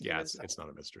 Yeah, it's not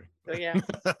a mystery. So yeah.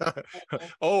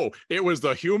 Oh, it was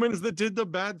the humans that did the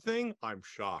bad thing? I'm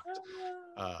shocked.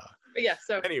 But yeah,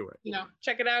 so anyway,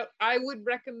 check it out. I would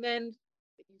recommend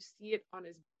that you see it on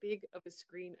as big of a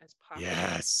screen as possible.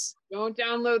 Yes. Don't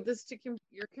download this to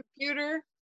your computer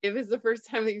if it's the first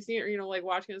time that you've seen it, or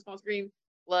watching on a small screen.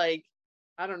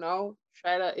 I don't know,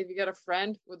 try to, if you got a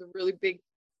friend with a really big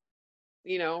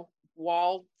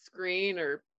wall screen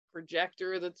or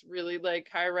projector that's really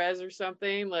high res or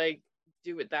something,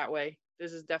 do it that way.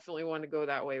 This is definitely one to go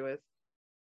that way with.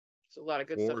 So a lot of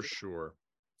good stuff. For sure.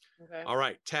 Okay. All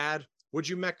right, Tad, would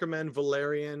you recommend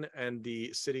Valerian and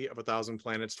the City of a Thousand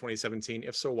Planets 2017?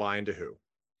 If so, why and to who?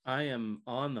 I am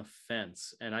on the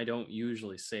fence, and I don't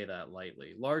usually say that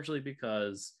lightly, largely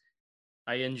because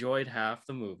I enjoyed half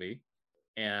the movie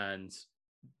and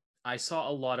I saw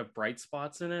a lot of bright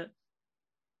spots in it.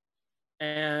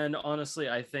 And honestly,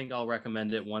 I think I'll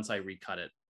recommend it once I recut it.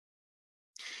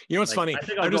 You know what's funny?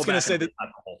 I'm just going to say that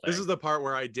this is the part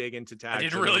where I dig into Tad. I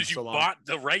didn't realize you bought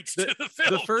the rights to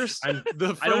the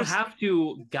film. I don't have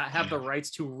to have the rights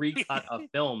to recut a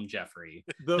film, Jeffrey.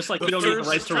 Just like you don't need the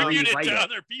rights to rewrite it.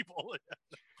 Other people.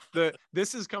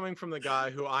 This is coming from the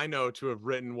guy who I know to have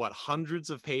written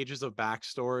hundreds of pages of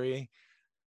backstory.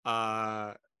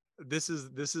 This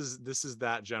is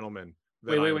that gentleman.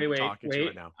 Wait.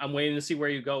 Right now. I'm waiting to see where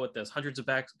you go with this. Hundreds of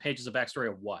pages of backstory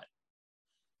of what?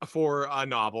 For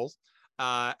novels.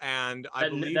 And I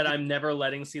believe that I'm never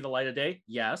letting see the light of day.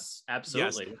 Yes,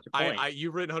 absolutely. Yes. What's your point?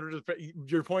 You've written hundreds of.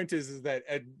 Your point is that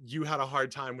you had a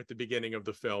hard time with the beginning of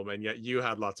the film, and yet you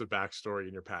had lots of backstory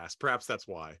in your past. Perhaps that's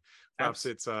why. Perhaps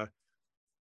it's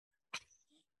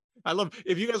I love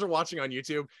if you guys are watching on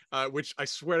YouTube, which I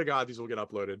swear to God these will get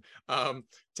uploaded.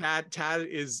 Tad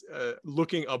is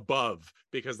looking above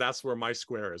because that's where my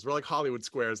square is. We're like Hollywood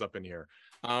squares up in here.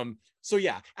 So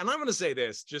yeah, and I'm gonna say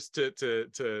this just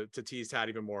to tease Tad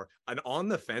even more. An on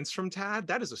the fence from Tad,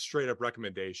 that is a straight up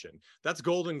recommendation. That's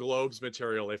Golden Globes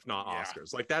material, if not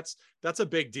Oscars. Like that's a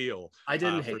big deal. I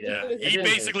didn't hate it. He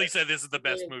basically said this is the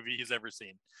best movie he's ever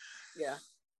seen. Yeah.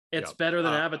 It's better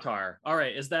than Avatar. All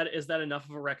right, is that enough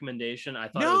of a recommendation? I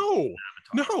thought no,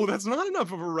 that's not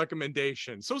enough of a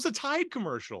recommendation. So it's a Tide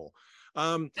commercial.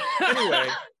 Anyway,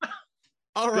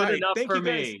 all right. Thank you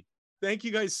guys. Thank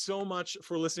you guys so much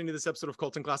for listening to this episode of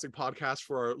Cult and Classic Podcast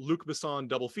for our Luc Besson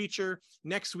double feature.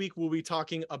 Next week, we'll be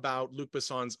talking about Luc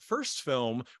Besson's first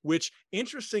film, which,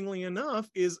 interestingly enough,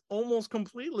 is almost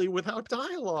completely without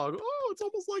dialogue. Oh, it's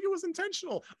almost like it was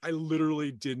intentional. I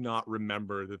literally did not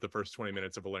remember that the first 20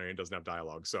 minutes of Valerian doesn't have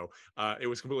dialogue. So it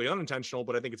was completely unintentional,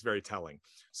 but I think it's very telling.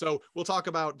 So we'll talk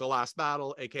about The Last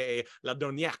Battle, aka La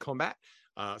Dernière Combat.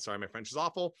 Sorry, my French is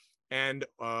awful. And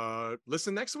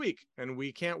listen next week. And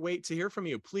we can't wait to hear from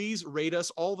you. Please rate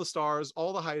us all the stars,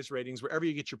 all the highest ratings, wherever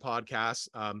you get your podcasts.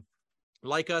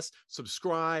 Like us,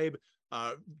 subscribe,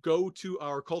 go to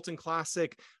our Cult and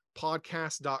Classic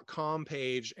podcast.com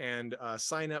page and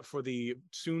sign up for the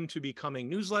soon to be coming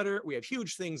newsletter. We have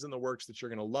huge things in the works that you're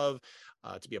going to love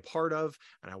to be a part of,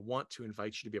 and I want to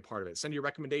invite you to be a part of it. Send your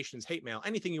recommendations, hate mail,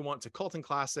 anything you want to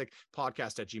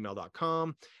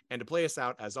cultandclassicpodcast@gmail.com. And to play us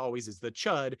out, as always, is the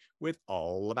Chud with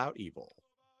All About Evil.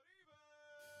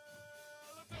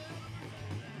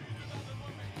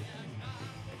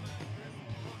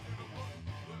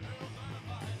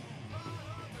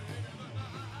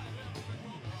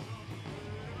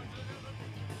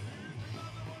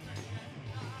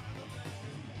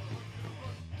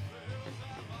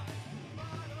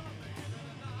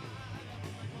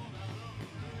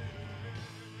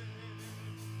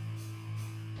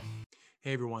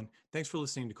 Hey everyone, thanks for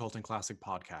listening to Cult and Classic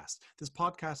Podcast. This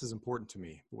podcast is important to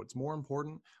me, but what's more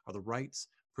important are the rights,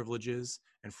 privileges,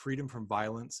 and freedom from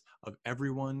violence of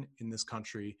everyone in this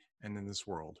country and in this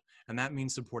world. And that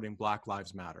means supporting Black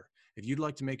Lives Matter. If you'd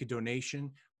like to make a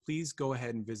donation, please go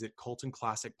ahead and visit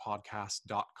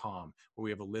cultandclassicpodcast.com, where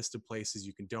we have a list of places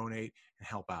you can donate and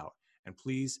help out. And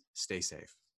please stay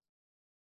safe.